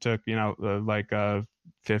 times. It took, like a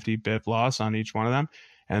 50 bip loss on each one of them.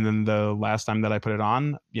 And then the last time that I put it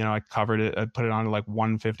on, I covered it, I put it on to like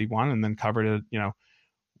 151 and then covered it,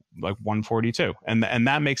 like 142. And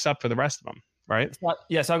that makes up for the rest of them. Right. So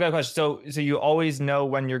I've got a question. So you always know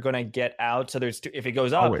when you're going to get out. So if it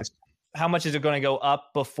goes up, always. How much is it going to go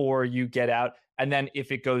up before you get out? And then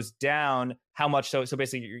if it goes down, how much? So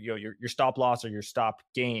basically, your stop loss or your stop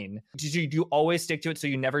gain. Do you always stick to it so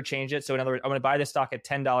you never change it? So in other words, I'm going to buy this stock at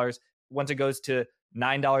 $10. Once it goes to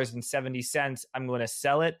 $9.70, I'm going to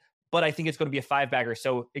sell it. But I think it's going to be a 5-bagger.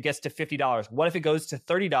 So it gets to $50. What if it goes to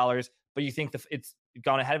 $30, but you think it's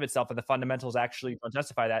gone ahead of itself and the fundamentals actually don't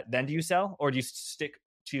justify that? Then do you sell, or do you stick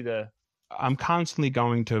to the... I'm constantly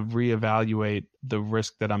going to reevaluate the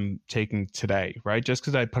risk that I'm taking today, right? Just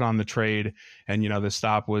because I put on the trade and, the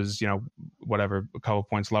stop was, whatever, a couple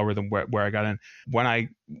points lower than where I got in. When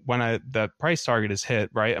the price target is hit,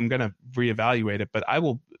 right, I'm going to reevaluate it, but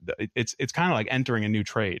it's kind of like entering a new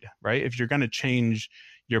trade, right? If you're going to change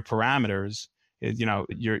your parameters, you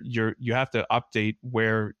have to update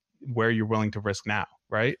where you're willing to risk now.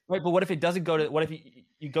 Right. But what if it doesn't go to, what if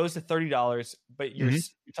it goes to $30, but your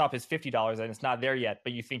top is $50 and it's not there yet,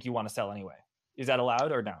 but you think you want to sell anyway? Is that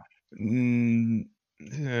allowed or no?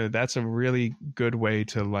 That's a really good way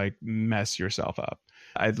to like mess yourself up.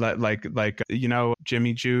 I'd like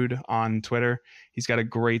Jimmy Jude on Twitter. He's got a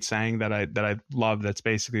great saying that I love. That's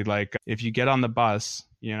basically like, if you get on the bus,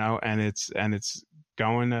 and it's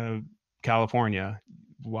going to California,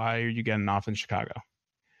 why are you getting off in Chicago?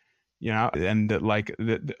 And like,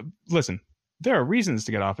 listen, there are reasons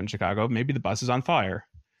to get off in Chicago. Maybe the bus is on fire,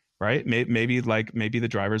 right? Maybe the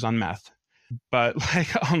driver's on meth. But like,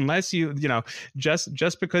 unless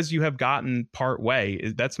just because you have gotten part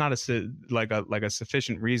way, that's not a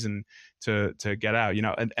sufficient reason to get out.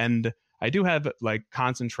 And I do have like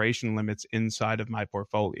concentration limits inside of my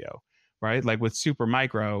portfolio, right? Like with Super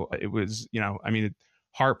Micro, it was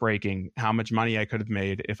heartbreaking how much money I could have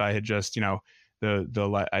made if I had just I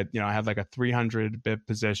had like a 300 bip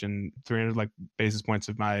position, 300 like basis points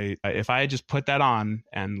of my, if I had just put that on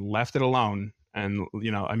and left it alone, and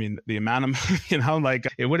the amount of like,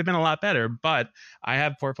 it would have been a lot better. But I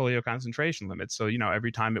have portfolio concentration limits, so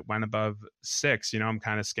every time it went above 6, I'm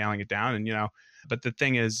kind of scaling it down. And but the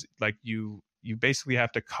thing is, like, you basically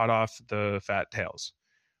have to cut off the fat tails,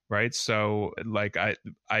 right? So like I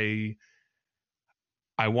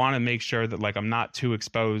want to make sure that like I'm not too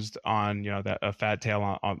exposed on that a fat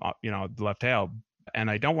tail on the left tail, and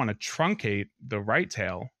I don't want to truncate the right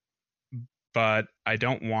tail, but I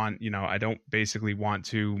don't want, I don't basically want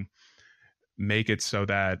to make it so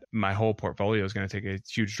that my whole portfolio is going to take a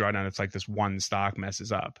huge drawdown. It's like this one stock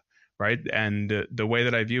messes up, right? And the way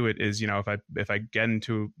that I view it is, if I get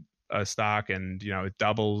into a stock and it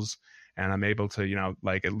doubles, and I'm able to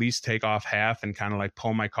like at least take off half and kind of like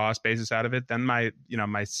pull my cost basis out of it, then my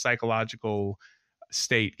my psychological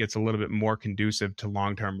state gets a little bit more conducive to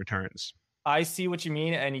long-term returns. I see what you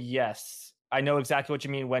mean, and yes, I know exactly what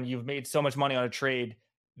you mean when you've made so much money on a trade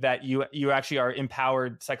that you actually are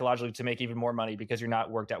empowered psychologically to make even more money because you're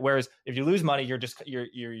not worked out. Whereas if you lose money, you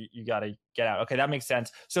got to get out. Okay, that makes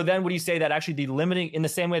sense. So then would you say that actually the limiting, in the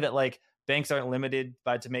same way that like banks aren't limited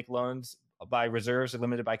to make loans by reserves, or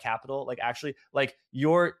limited by capital, like actually like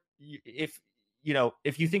if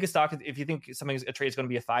you think a trade is going to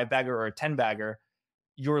be a 5-bagger or a 10-bagger,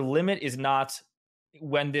 your limit is not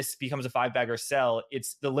when this becomes a 5-bagger sell.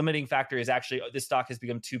 It's the limiting factor is actually this stock has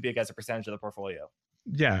become too big as a percentage of the portfolio.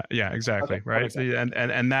 Yeah, exactly. Okay, right.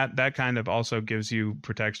 And that kind of also gives you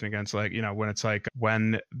protection against like, when it's like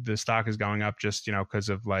when the stock is going up just, because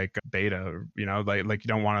of like beta, like you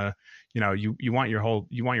don't want to, you want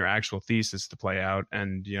your actual thesis to play out.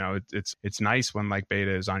 And, it's nice when like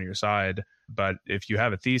beta is on your side, but if you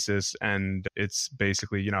have a thesis and it's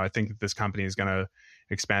basically, I think that this company is going to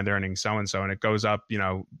expand earnings so-and-so, and it goes up,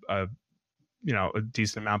 a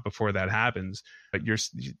decent amount before that happens, but you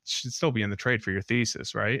should still be in the trade for your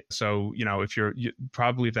thesis, right? So, if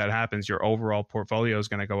probably if that happens, your overall portfolio is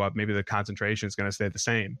going to go up. Maybe the concentration is going to stay the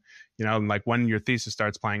same, and like when your thesis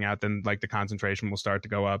starts playing out, then like the concentration will start to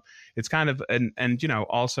go up. It's kind of, and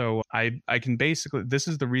also I can basically, this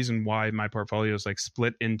is the reason why my portfolio is like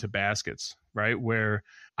split into baskets, right? Where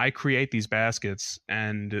I create these baskets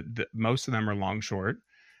and most of them are long short,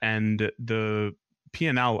 and the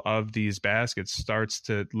P&L of these baskets starts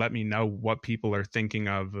to let me know what people are thinking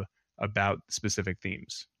of about specific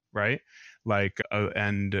themes, right? Like,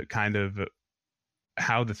 and kind of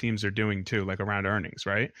how the themes are doing too, like around earnings,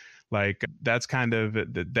 right? Like that's kind of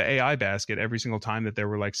the AI basket. Every single time that there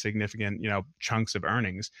were like significant, chunks of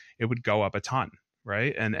earnings, it would go up a ton,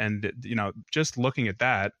 right? And just looking at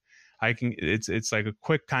that, it's like a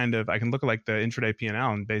quick kind of, I can look at like the intraday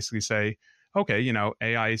P&L and basically say, okay,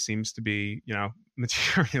 AI seems to be,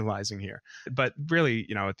 materializing here. But really,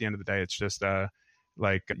 at the end of the day, it's just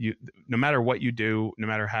like no matter what you do, no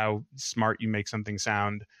matter how smart you make something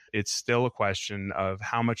sound, it's still a question of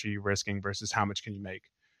how much are you risking versus how much can you make,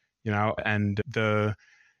 and the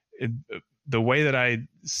way that I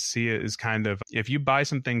see it is kind of, if you buy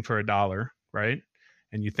something for $1, right,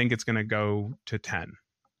 and you think it's going to go to 10,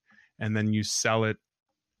 and then you sell it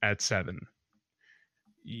at 7,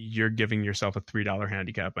 you're giving yourself a $3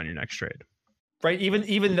 handicap on your next trade. Right.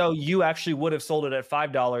 Even though you actually would have sold it at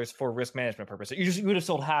 $5 for risk management purposes, you would have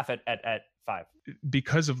sold half at 5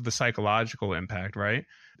 because of the psychological impact, right?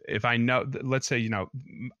 If I know, let's say,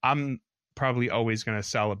 I'm probably always going to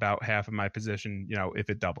sell about half of my position, if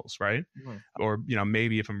it doubles, right? Mm-hmm. Or,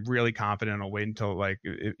 maybe if I'm really confident, I'll wait until like,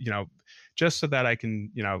 just so that I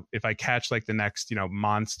can, if I catch like the next,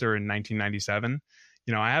 monster in 1997,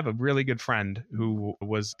 I have a really good friend who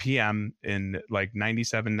was PM in like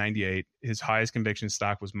 97, 98. His highest conviction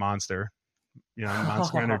stock was Monster,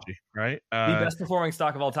 Monster Energy, right? The best performing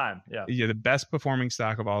stock of all time. Yeah, the best performing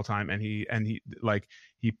stock of all time. And he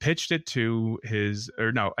pitched it to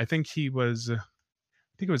I think it was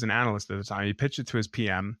an analyst at the time. He pitched it to his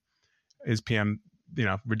PM. His PM,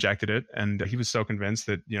 rejected it. And he was so convinced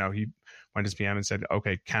that, he went to his PM and said,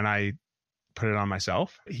 okay, can I put it on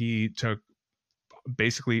myself? He took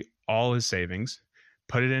basically all his savings,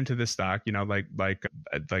 put it into the stock,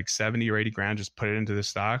 like 70 or 80 grand, just put it into the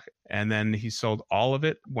stock. And then he sold all of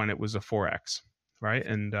it when it was a 4X. Right.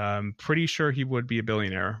 And I'm pretty sure he would be a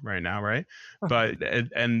billionaire right now. Right. But,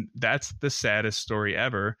 and that's the saddest story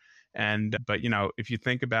ever. But, if you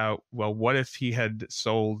think about, well, what if he had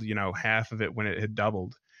sold, half of it when it had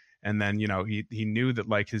doubled? And then, he knew that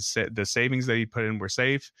like the savings that he put in were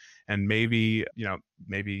safe, and maybe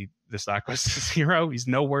the stock was 0. He's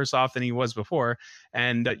no worse off than he was before.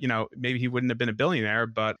 And, maybe he wouldn't have been a billionaire,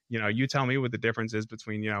 but, you tell me what the difference is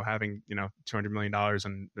between, having, $200 million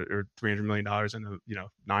and or $300 million and,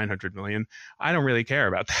 $900 million. I don't really care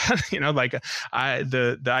about that.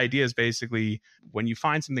 The idea is basically when you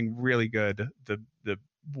find something really good, the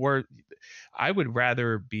word, I would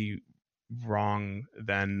rather be wrong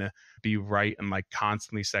than be right and like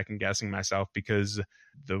constantly second guessing myself, because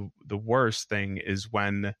the worst thing is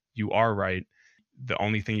when you are right. The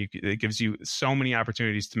only thing it gives you so many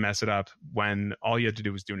opportunities to mess it up when all you had to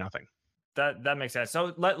do was do nothing. That makes sense.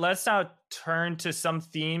 So let's now turn to some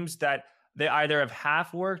themes that they either have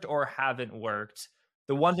half worked or haven't worked.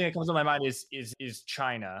 The one thing that comes to my mind is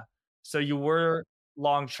China. So you were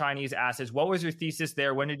long Chinese assets. What was your thesis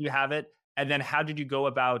there? When did you have it? And then how did you go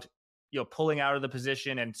about pulling out of the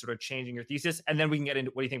position and sort of changing your thesis? And then we can get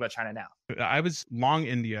into what do you think about China now? I was long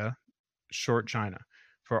India, short China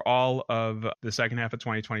for all of the second half of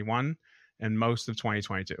 2021 and most of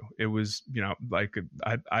 2022. It was, like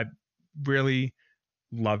I really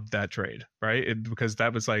loved that trade, right? Because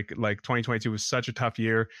that was like 2022 was such a tough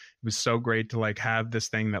year. It was so great to like have this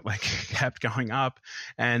thing that like kept going up.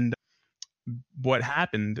 And what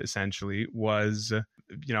happened essentially was,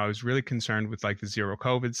 I was really concerned with like the zero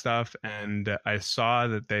COVID stuff, and I saw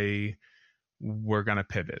that they were going to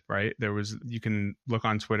pivot, right? You can look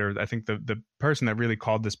on Twitter. I think the person that really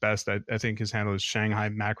called this best, I think his handle is Shanghai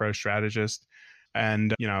Macro Strategist.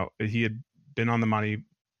 And, he had been on the money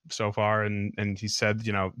so far. And he said,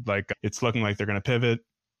 like it's looking like they're going to pivot.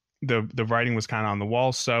 The writing was kind of on the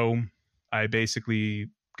wall. So I basically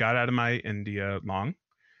got out of my India long.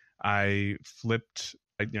 I flipped,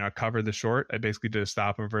 covered the short. I basically did a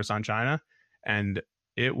stop and reverse on China, and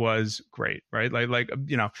it was great, right?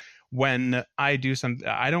 When I do something,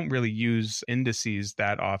 I don't really use indices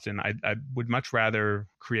that often. I would much rather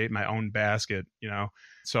create my own basket,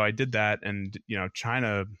 So I did that, and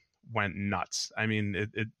China went nuts. I mean,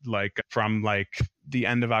 it like from like the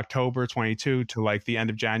end of October 22 to like the end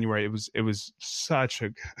of January, it was such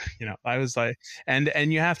a, I was like, and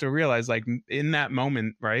you have to realize like in that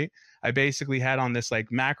moment, right? I basically had on this like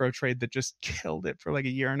macro trade that just killed it for like a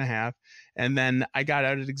year and a half. And then I got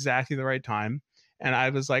out at exactly the right time. And I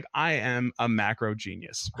was like, I am a macro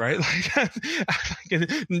genius, right? Like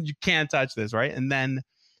you can't touch this, right? And then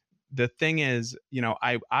the thing is,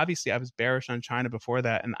 I was bearish on China before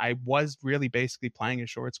that, and I was really basically playing a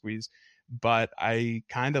short squeeze, but I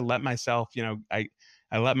kind of let myself, I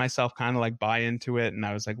let myself kind of like buy into it, and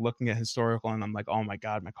I was like looking at historical, and I'm like, oh my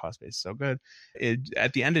God, my cost base is so good.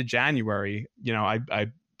 At the end of January, I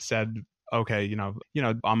said, okay,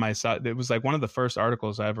 on my sub, it was like one of the first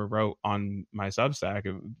articles I ever wrote on my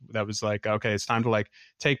Substack. That was like, okay, it's time to like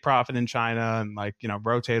take profit in China and like,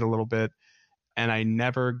 rotate a little bit. And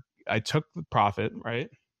I took the profit, right?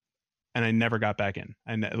 And I never got back in.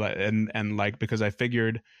 And like, because I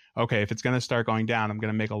figured, okay, if it's going to start going down, I'm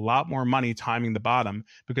going to make a lot more money timing the bottom.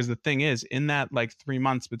 Because the thing is, in that like 3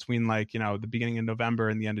 months between like, the beginning of November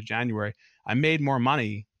and the end of January, I made more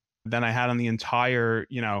money than I had on the entire,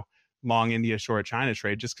 long India short China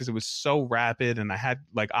trade, just because it was so rapid and I had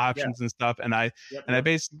like options and stuff. And I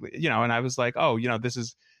basically, and I was like, oh, this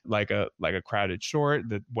is like a crowded short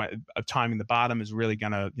that timing the bottom is really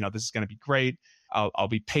gonna, this is gonna be great. I'll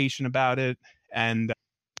be patient about it. And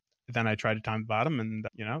then I tried to time the bottom, and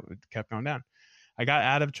it kept going down. I got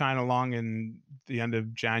out of China long in the end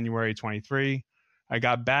of January 23. I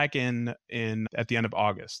got back in at the end of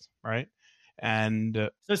August, right? And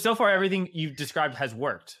so far everything you've described has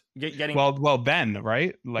worked. Getting then,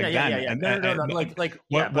 right? Like then.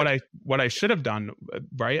 No. What I should have done,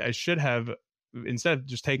 right? I should have, instead of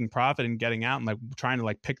just taking profit and getting out and like trying to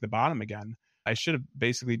like pick the bottom again, I should have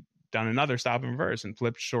basically done another stop and reverse and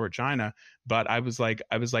flipped short China. But I was like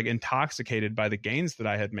intoxicated by the gains that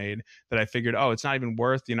I had made, that I figured, oh, it's not even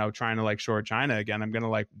worth, trying to like short China again. I'm going to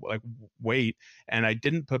like wait. And I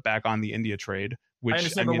didn't put back on the India trade, which I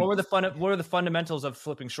understand, but what were the fundamentals of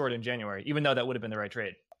flipping short in January, even though that would have been the right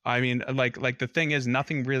trade? I mean, like the thing is,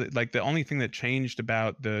 nothing really, like the only thing that changed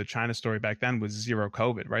about the China story back then was zero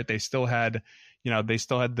COVID, right? They still had,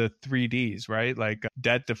 the 3Ds, right? Like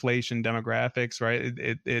debt, deflation, demographics, right?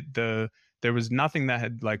 There was nothing that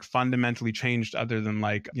had like fundamentally changed other than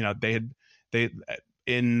like, they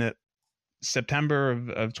in September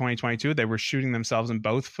of 2022, they were shooting themselves in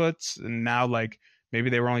both foots. And now like, maybe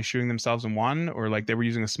they were only shooting themselves in one, or like they were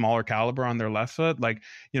using a smaller caliber on their left foot. Like,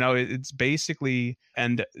 it's basically,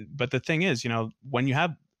 but the thing is, when you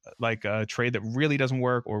have like a trade that really doesn't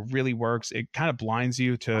work or really works, it kind of blinds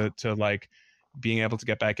you to like being able to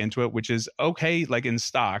get back into it, which is okay. Like in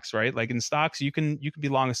stocks, right? Like in stocks, you can be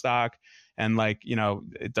long a stock and like,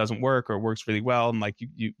 it doesn't work or it works really well. And like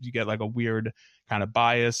you get like a weird kind of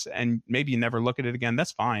bias and maybe you never look at it again.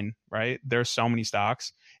 That's fine, right? There's so many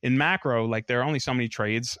stocks. In macro, like there are only so many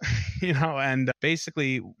trades, and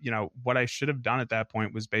basically, what I should have done at that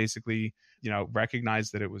point was basically, recognize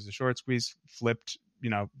that it was a short squeeze, flipped,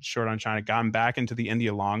 short on China, gotten back into the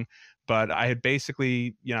India long. But I had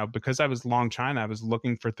basically, because I was long China, I was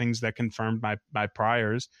looking for things that confirmed my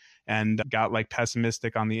priors, and got like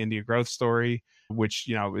pessimistic on the India growth story, which,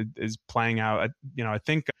 is playing out. I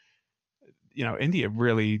think, India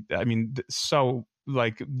really, I mean, so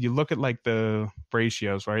like you look at like the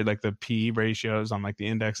ratios, right? Like the P ratios on like the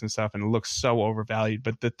index and stuff, and it looks so overvalued.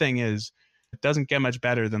 But the thing is, it doesn't get much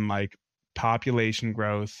better than like population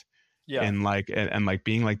growth in like and like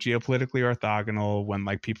being like geopolitically orthogonal when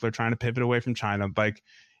like people are trying to pivot away from China. Like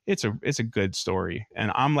it's a good story,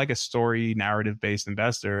 and I'm like a story narrative based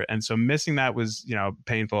investor, and so missing that was, you know,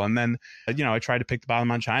 painful. And then, you know, I tried to pick the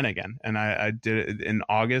bottom on China again, and I did it in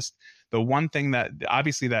August. The one thing that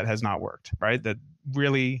obviously that has not worked, right? That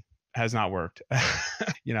really has not worked.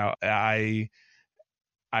 You know,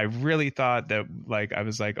 I really thought that, like, I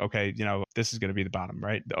was like, okay, you know, this is going to be the bottom,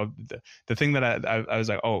 right? The thing that I was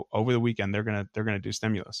like, oh, over the weekend they're gonna do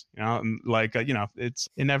stimulus, you know, and like, you know, it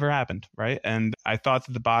never happened, right? And I thought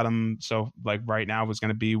that the bottom, so like right now, was going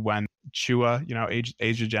to be when Chua, you know,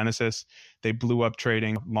 Asia Genesis, they blew up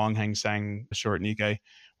trading long Hang Seng, short Nikkei,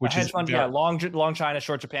 which hedge fund, long China,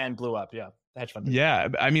 short Japan blew up, the hedge fund. Yeah,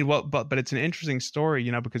 I mean, well, but it's an interesting story,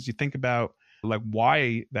 you know, because you think about like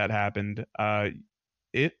why that happened.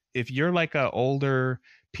 If you're like a older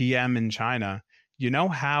PM in China, you know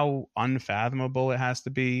how unfathomable it has to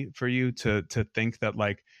be for you to think that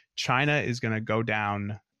like China is going to go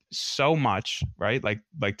down so much, right? Like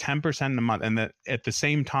 10% a month, and that at the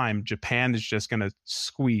same time Japan is just going to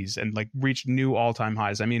squeeze and like reach new all-time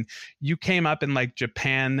highs. I mean, you came up in like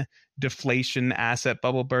Japan deflation, asset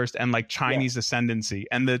bubble burst, and like Chinese ascendancy,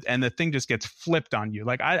 and the thing just gets flipped on you.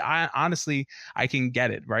 Like I honestly, I can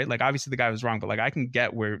get it, right? Like obviously the guy was wrong, but like I can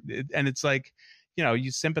get where and it's like, you know,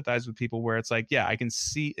 you sympathize with people where it's like, yeah, I can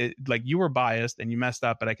see it, like you were biased and you messed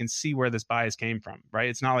up, but I can see where this bias came from, right?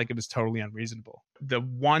 It's not like it was totally unreasonable. The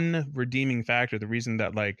one redeeming factor, the reason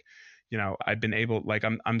that like, you know, I've been able, like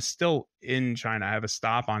I'm still in China. I have a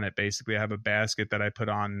stop on it. Basically, I have a basket that I put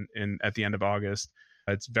on at the end of August.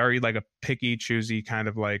 It's very like a picky, choosy kind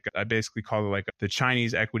of like, I basically call it like the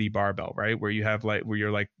Chinese equity barbell, right? Where you have like, where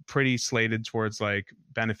you're like pretty slated towards like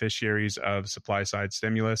beneficiaries of supply side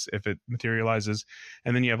stimulus if it materializes.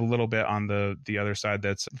 And then you have a little bit on the other side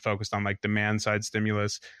that's focused on like demand side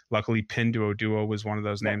stimulus. Luckily, Pinduoduo was one of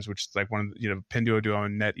those names, which is like one of, you know, Pinduoduo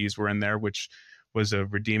and NetEase were in there, which was a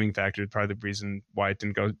redeeming factor, probably the reason why it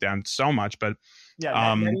didn't go down so much. But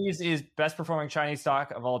NetEase is best performing Chinese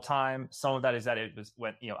stock of all time. Some of that is that it was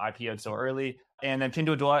when, you know, IPO'd so early, and then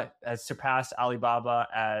Pinduoduo has surpassed Alibaba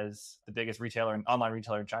as the biggest retailer and online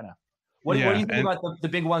retailer in China. What do you think about the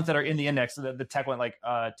big ones that are in the index? The tech one, like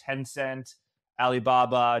Tencent,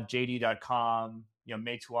 Alibaba, JD.com, you know,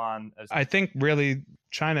 Meituan. I think really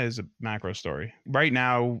China is a macro story right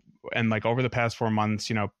now. And like over the past 4 months,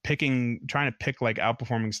 you know, trying to pick like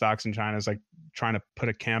outperforming stocks in China is like trying to put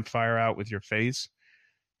a campfire out with your face.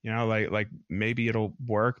 You know, like maybe it'll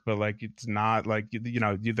work, but like it's not like, you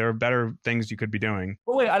know, there are better things you could be doing.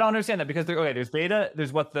 But wait, I don't understand that, because there's beta,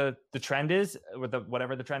 there's what the trend is, with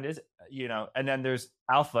whatever the trend is, you know, and then there's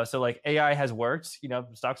alpha. So like AI has worked, you know,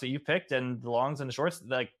 stocks that you picked and the longs and the shorts,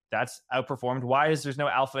 like that's outperformed. Why is there's no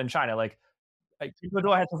alpha in China? Like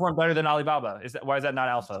Pinduoduo has performed better than Alibaba. Why is that not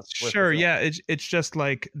alpha? Sure, yeah. It's just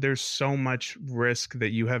like there's so much risk that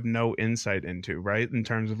you have no insight into, right? In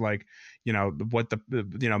terms of like, you know, what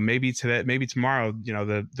you know, maybe today, maybe tomorrow, you know,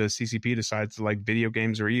 the CCP decides that like video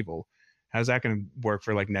games are evil. How's that going to work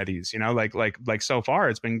for like NetEase? You know, like so far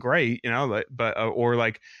it's been great, you know, like, but or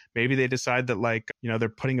like maybe they decide that like, you know, they're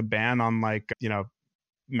putting a ban on like, you know,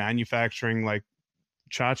 manufacturing like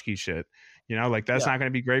tchotchke shit. You know, like that's not going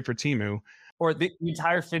to be great for Temu. Or the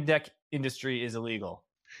entire fintech industry is illegal.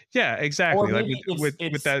 Yeah, exactly. Like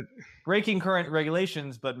with that breaking current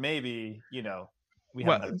regulations, but maybe, you know, we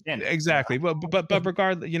have exactly. Well, but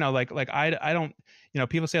regardless, you know, like I don't, you know,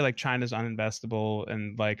 people say like China's uninvestable,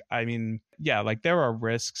 and like, I mean, yeah, like there are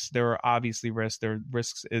risks. There are obviously risks. There are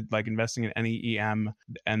risks like investing in any EM,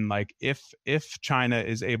 and like if China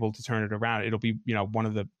is able to turn it around, it'll be, you know,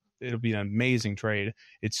 it'll be an amazing trade.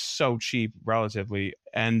 It's so cheap relatively.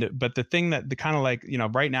 But the thing that the kind of like, you know,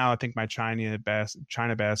 right now, I think my China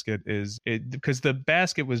basket is it, because the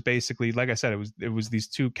basket was basically, like I said, it was these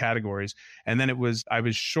two categories. And then I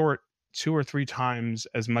was short 2 or 3 times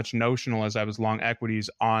as much notional as I was long equities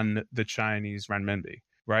on the Chinese renminbi.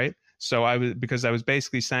 Right. So because I was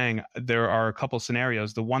basically saying there are a couple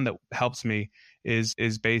scenarios. The one that helps me is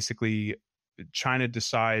basically China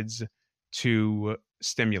decides to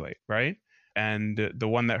stimulate, right? And the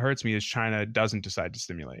one that hurts me is China doesn't decide to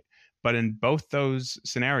stimulate. But in both those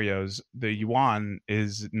scenarios, the yuan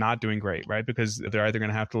is not doing great, right? Because they're either going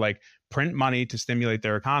to have to like print money to stimulate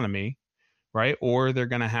their economy, right? Or they're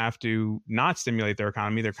going to have to not stimulate their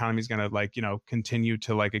economy. Their economy is going to like, you know, continue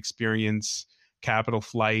to like experience capital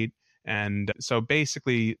flight. And so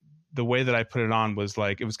basically the way that I put it on was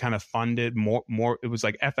like, it was kind of funded more, it was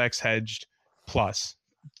like FX hedged plus,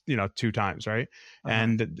 2 times. Right.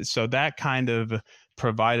 And so that kind of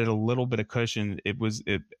provided a little bit of cushion.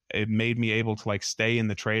 It made me able to like stay in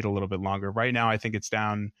the trade a little bit longer. Right now, I think it's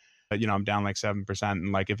down, I'm down like 7%.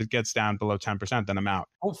 And like, if it gets down below 10%, then I'm out.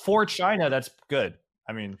 Oh, for China, that's good.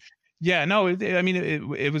 I mean, yeah, no,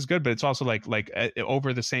 it was good, but it's also like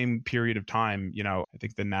over the same period of time, I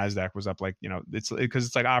think the NASDAQ was up like, it's because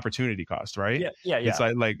it's like opportunity cost, right? Yeah. It's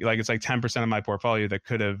like it's like 10% of my portfolio that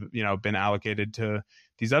could have, been allocated to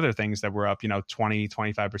these other things that were up, 20,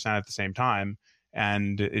 25% at the same time.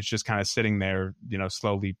 And it's just kind of sitting there,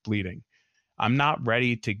 slowly bleeding. I'm not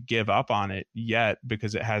ready to give up on it yet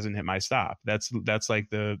because it hasn't hit my stop. That's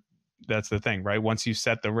the thing, right? Once you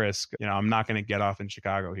set the risk, I'm not going to get off in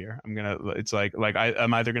Chicago here. It's like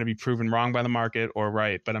I'm either going to be proven wrong by the market or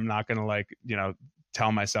right, but I'm not going to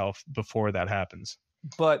tell myself before that happens.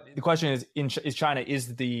 But the question is China,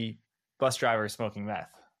 is the bus driver smoking meth?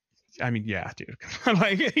 I mean, yeah, dude.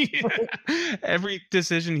 Every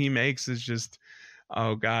decision he makes is just,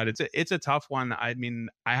 oh God, it's a tough one. I mean,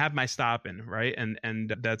 I have my stop in, right?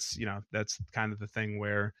 And that's, that's kind of the thing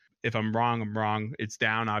where if I'm wrong, I'm wrong. It's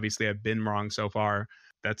down. Obviously, I've been wrong so far.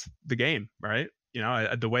 That's the game, right?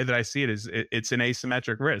 The way that I see it is it's an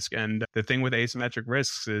asymmetric risk. And the thing with asymmetric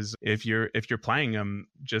risks is if you're playing them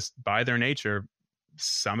just by their nature,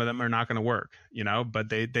 some of them are not going to work, but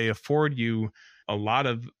they afford you a lot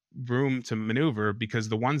of room to maneuver because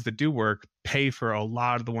the ones that do work pay for a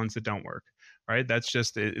lot of the ones that don't work, right? That's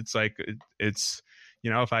just, it's like, it's,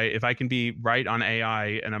 if I can be right on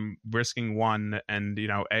AI and I'm risking 1 and,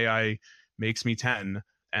 AI makes me 10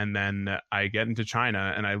 and then I get into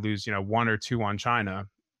China and I lose, 1 or 2 on China,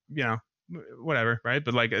 whatever. Right.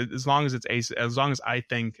 But like, as long as as long as I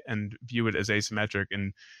think and view it as asymmetric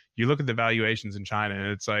and you look at the valuations in China and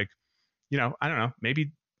it's like, I don't know,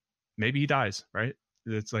 maybe he dies. Right.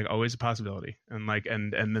 It's like always a possibility. And like,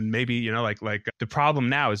 and then maybe, like the problem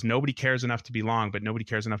now is nobody cares enough to be long, but nobody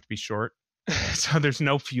cares enough to be short. So there's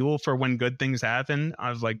no fuel for when good things happen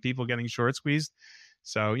of like people getting short squeezed.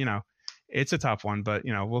 So, it's a tough one, but,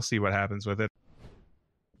 we'll see what happens with it.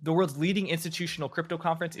 The world's leading institutional crypto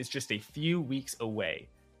conference is just a few weeks away.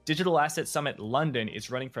 Digital Asset Summit London is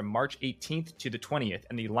running from March 18th to the 20th,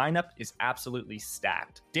 and the lineup is absolutely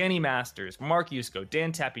stacked. Danny Masters, Mark Yusko,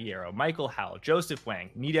 Dan Tapiero, Michael Howell, Joseph Wang,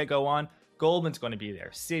 need I go on? Goldman's going to be there,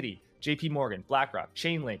 Citi, JP Morgan, BlackRock,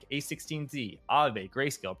 Chainlink, A16Z, Aave,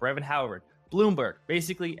 Grayscale, Brevin Howard, Bloomberg,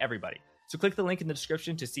 basically everybody. So click the link in the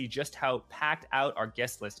description to see just how packed out our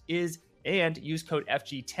guest list is and use code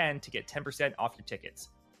FG10 to get 10% off your tickets.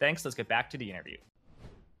 Thanks. Let's get back to the interview.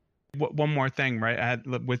 One more thing, right?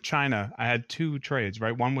 With China, I had 2 trades,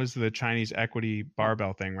 right? One was the Chinese equity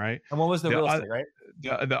barbell thing, right? And one was the real estate, right?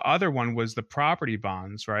 The other one was the property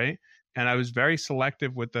bonds, right? And I was very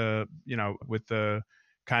selective with the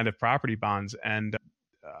kind of property bonds. And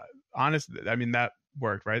honestly, I mean, that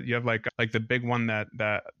worked, right? You have like the big one that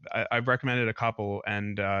I've recommended a couple,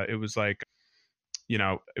 and it was like,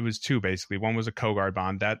 it was 2 basically. One was a Kogard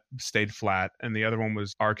bond that stayed flat, and the other one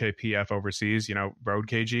was RKPF overseas, Road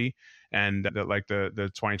KG, and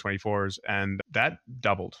the 2024s, and that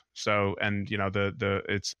doubled. So, and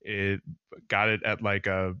it got it at like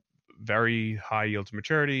a very high yield to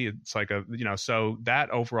maturity. It's like so that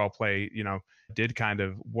overall play, did kind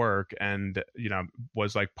of work and,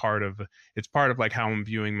 was like part of like how I'm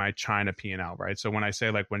viewing my China P&L, right? So when I say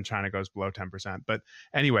like when China goes below 10%, but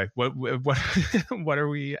anyway, what what are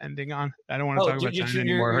we ending on? I don't want to talk about China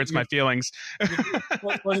anymore. It hurts my feelings.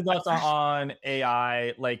 What's your thoughts on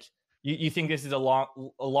AI? Like, you think this is a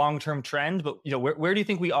long-term trend, but where do you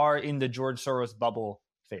think we are in the George Soros bubble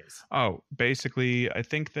phase? Oh, basically, I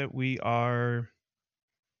think that we are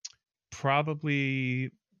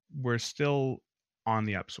we're still on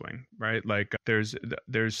the upswing, right? Like there's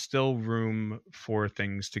still room for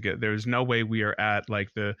things to get. There's no way we are at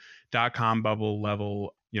like the .com bubble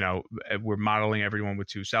level. We're modeling everyone with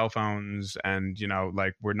 2 cell phones, and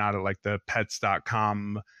like we're not at like the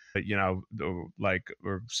pets.com, or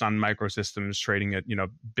Sun Microsystems trading at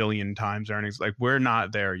billion times earnings. Like we're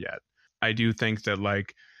not there yet. I do think that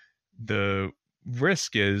like the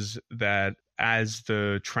risk is that as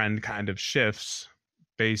the trend kind of shifts,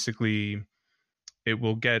 basically it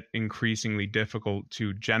will get increasingly difficult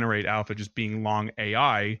to generate alpha just being long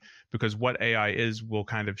AI, because what AI is will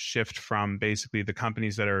kind of shift from basically the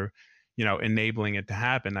companies that are, enabling it to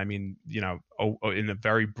happen. I mean, in a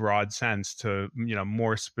very broad sense to,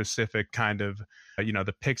 more specific kind of,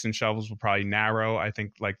 the picks and shovels will probably narrow. I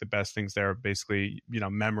think like the best things there are basically,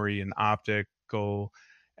 memory and optical,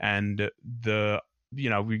 and the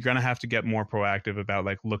we're going to have to get more proactive about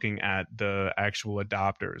like looking at the actual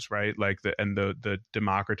adopters, right? Like the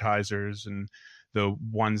democratizers and the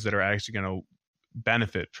ones that are actually going to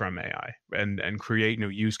benefit from AI and create new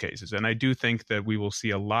use cases. And I do think that we will see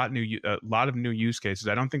a lot of new use cases.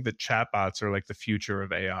 I don't think that chatbots are like the future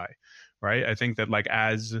of AI, right? I think that like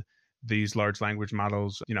as these large language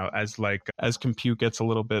models, as compute gets a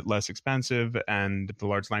little bit less expensive and the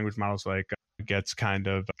large language models like gets kind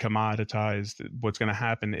of commoditized, what's going to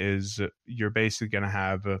happen is you're basically going to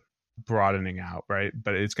have a broadening out, right?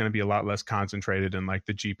 But it's going to be a lot less concentrated in like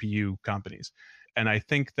the GPU companies. And I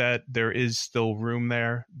think that there is still room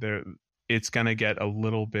there. It's going to get a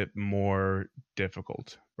little bit more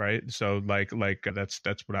difficult, right? So like that's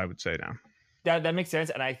what I would say now. That makes sense.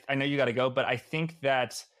 And I know you got to go, but I think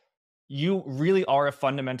that you really are a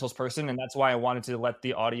fundamentals person. And that's why I wanted to let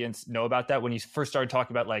the audience know about that. When you first started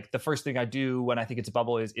talking about like the first thing I do when I think it's a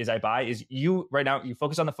bubble is I buy, is you right now, you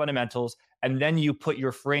focus on the fundamentals and then you put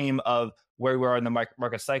your frame of where we are in the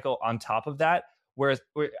market cycle on top of that. Whereas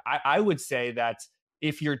I would say that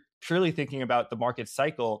if you're purely thinking about the market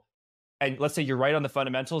cycle, and let's say you're right on the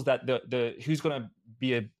fundamentals, that the who's going to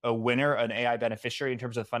be a winner, an AI beneficiary in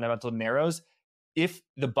terms of fundamental narrows, if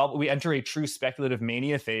we enter a true speculative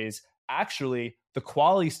mania phase, actually the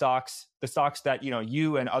quality stocks, the stocks that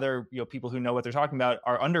you and other people who know what they're talking about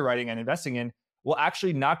are underwriting and investing in, will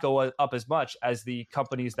actually not go up as much as the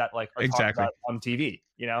companies that like are talking about on TV,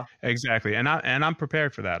 Exactly. And I'm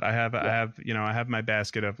prepared for that. I have my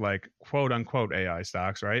basket of like quote unquote AI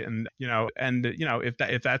stocks, right? And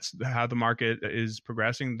if that's how the market is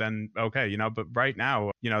progressing, then okay, but right now,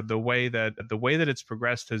 the way that it's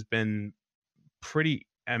progressed has been pretty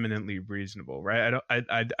eminently reasonable, right?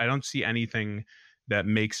 I don't see anything that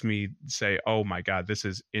makes me say, oh my God, this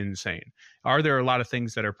is insane. Are there a lot of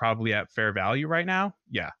things that are probably at fair value right now?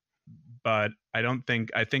 Yeah. But I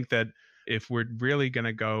think that if we're really going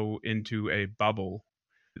to go into a bubble,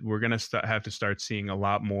 we're going to have to start seeing a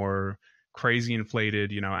lot more crazy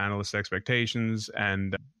inflated, analyst expectations.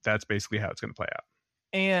 And that's basically how it's going to play out.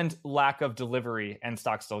 And lack of delivery and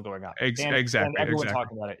stocks still going up. Exactly. And everyone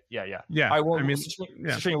talking about it. Yeah. Yeah. All right, well,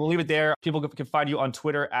 Citrini, we'll leave it there. People can find you on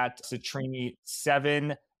Twitter at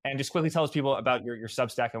Citrini7. And just quickly tell us people about your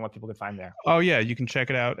Substack and what people can find there. Oh, yeah. You can check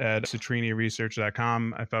it out at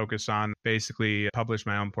citriniresearch.com. I focus on basically publish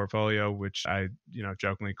my own portfolio, which I,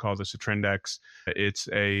 jokingly call the Citrindex. It's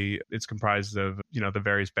comprised of, the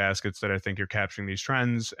various baskets that I think are capturing these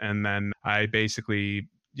trends. And then I basically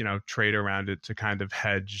trade around it to kind of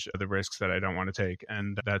hedge the risks that I don't want to take.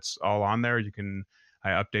 And that's all on there.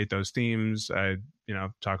 I update those themes. I,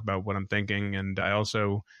 talk about what I'm thinking. And I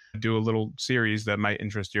also do a little series that might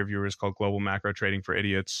interest your viewers called Global Macro Trading for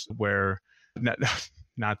Idiots, where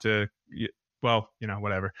not to, well,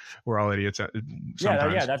 whatever. We're all idiots sometimes.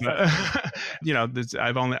 Yeah, that's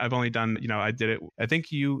I've only done, I did it. I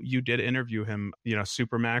think you did interview him,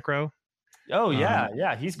 Super Macro. Oh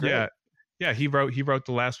yeah. He's great. Yeah, he wrote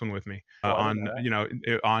the last one with me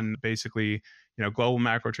on basically global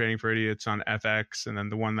macro trading for idiots on FX, and then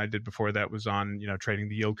the one I did before that was on trading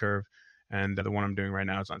the yield curve, and the one I'm doing right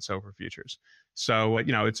now is on silver futures. So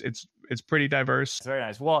it's pretty diverse. It's very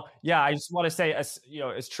nice. Well, yeah, I just want to say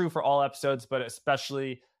it's true for all episodes, but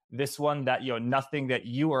especially this one, that nothing that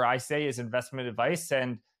you or I say is investment advice,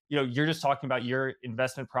 and you're just talking about your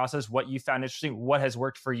investment process, what you found interesting, what has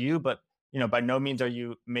worked for you, but by no means are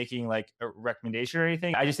you making like a recommendation or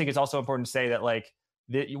anything. I just think it's also important to say that like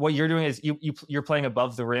what you're doing is you're playing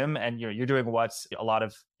above the rim, and you're doing what a lot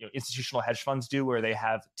of institutional hedge funds do, where they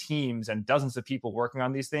have teams and dozens of people working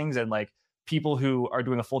on these things, and like people who are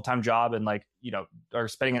doing a full-time job and like are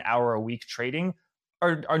spending an hour a week trading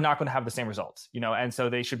are not going to have the same results, and so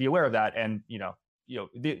they should be aware of that, and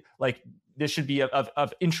this should be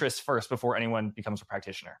of interest first before anyone becomes a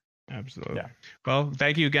practitioner. Absolutely. Yeah. Well,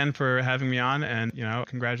 thank you again for having me on, and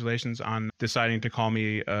congratulations on deciding to call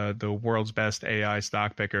me the world's best AI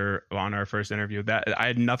stock picker on our first interview. That I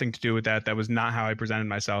had nothing to do with that. That was not how I presented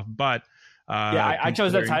myself. But I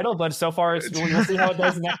chose that title, but so far we'll see how it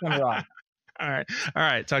does the next time we're on. All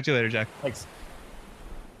right. Talk to you later, Jack. Thanks.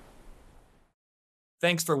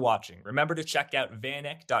 Thanks for watching. Remember to check out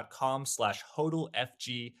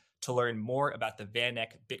vaneck.com/HODLFG to learn more about the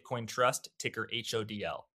VanEck Bitcoin Trust, ticker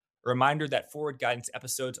HODL. A reminder that Forward Guidance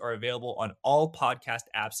episodes are available on all podcast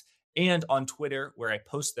apps and on Twitter, where I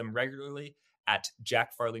post them regularly at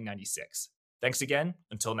JackFarley96. Thanks again.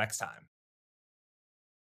 Until next time.